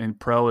trainings, and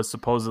Pro is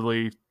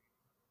supposedly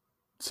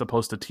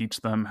supposed to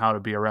teach them how to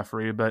be a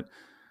referee, but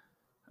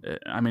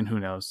who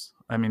knows?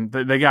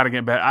 They got to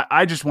get better.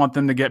 I just want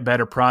them to get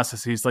better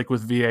processes, like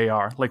with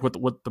VAR, like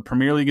what the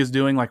Premier League is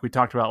doing, like we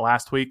talked about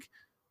last week.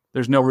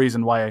 There's no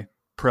reason why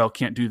Pro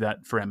can't do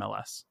that for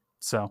MLS.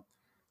 So,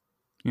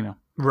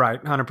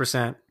 Right,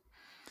 100%.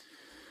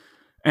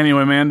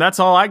 Anyway, man, that's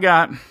all I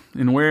got,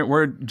 and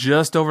we're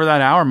just over that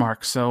hour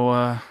mark.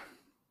 So,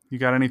 you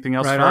got anything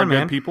else for our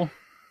good people?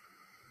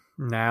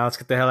 Now let's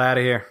get the hell out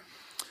of here.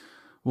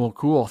 Well,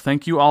 cool.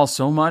 Thank you all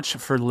so much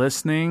for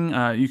listening.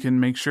 You can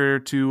make sure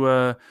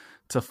to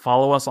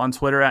follow us on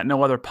Twitter at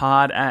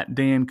NoOtherPod, at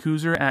Dan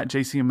Kuzer, at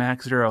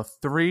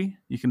JCMax03.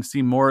 You can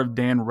see more of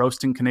Dan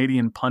roasting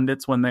Canadian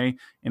pundits when they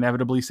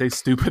inevitably say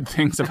stupid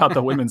things about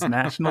the women's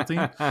national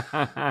team.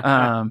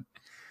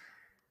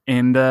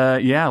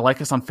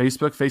 Like us on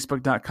Facebook,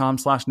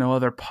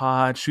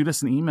 facebook.com/NoOtherPod. Shoot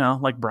us an email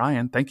like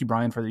Brian. Thank you,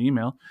 Brian, for the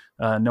email.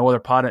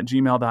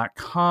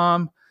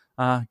 NoOtherPod@gmail.com.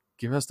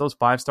 Give us those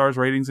 5 stars,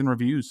 ratings, and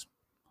reviews.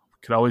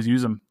 Could always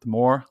use them. The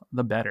more,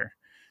 the better.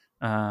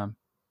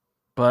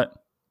 But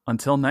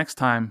until next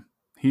time,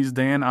 he's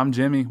Dan, I'm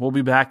Jimmy. We'll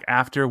be back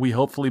after we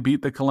hopefully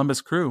beat the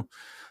Columbus Crew.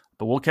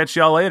 But we'll catch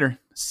y'all later.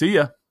 See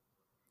ya.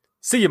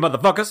 See ya,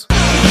 motherfuckers.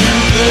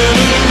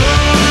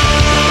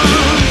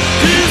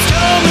 He's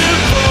coming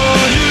for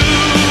you.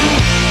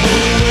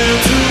 Nowhere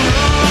to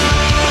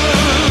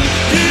run.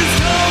 He's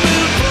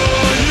coming for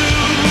you.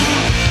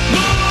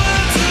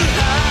 Nowhere to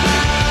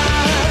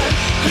hide.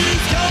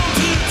 He's come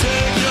to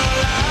take your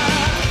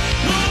life.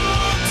 No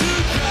one to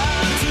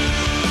cry to.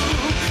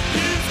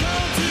 He's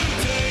come to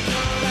take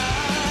your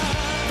life.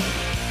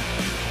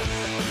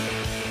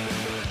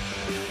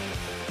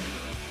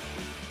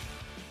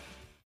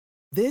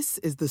 This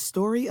is the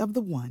story of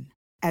the one.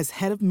 As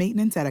head of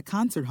maintenance at a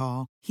concert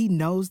hall, he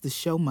knows the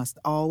show must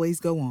always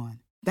go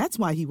on. That's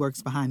why he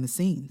works behind the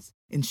scenes,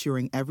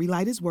 ensuring every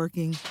light is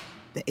working,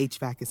 the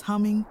HVAC is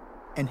humming,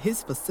 and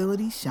his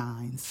facility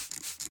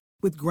shines.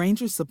 With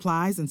Grainger's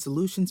supplies and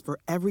solutions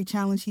for every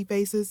challenge he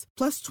faces,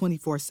 plus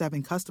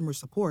 24/7 customer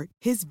support,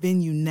 his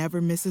venue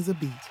never misses a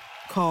beat.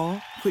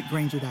 Call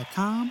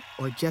quickgrainger.com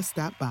or just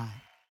stop by.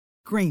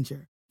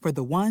 Grainger, for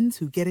the ones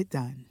who get it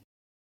done.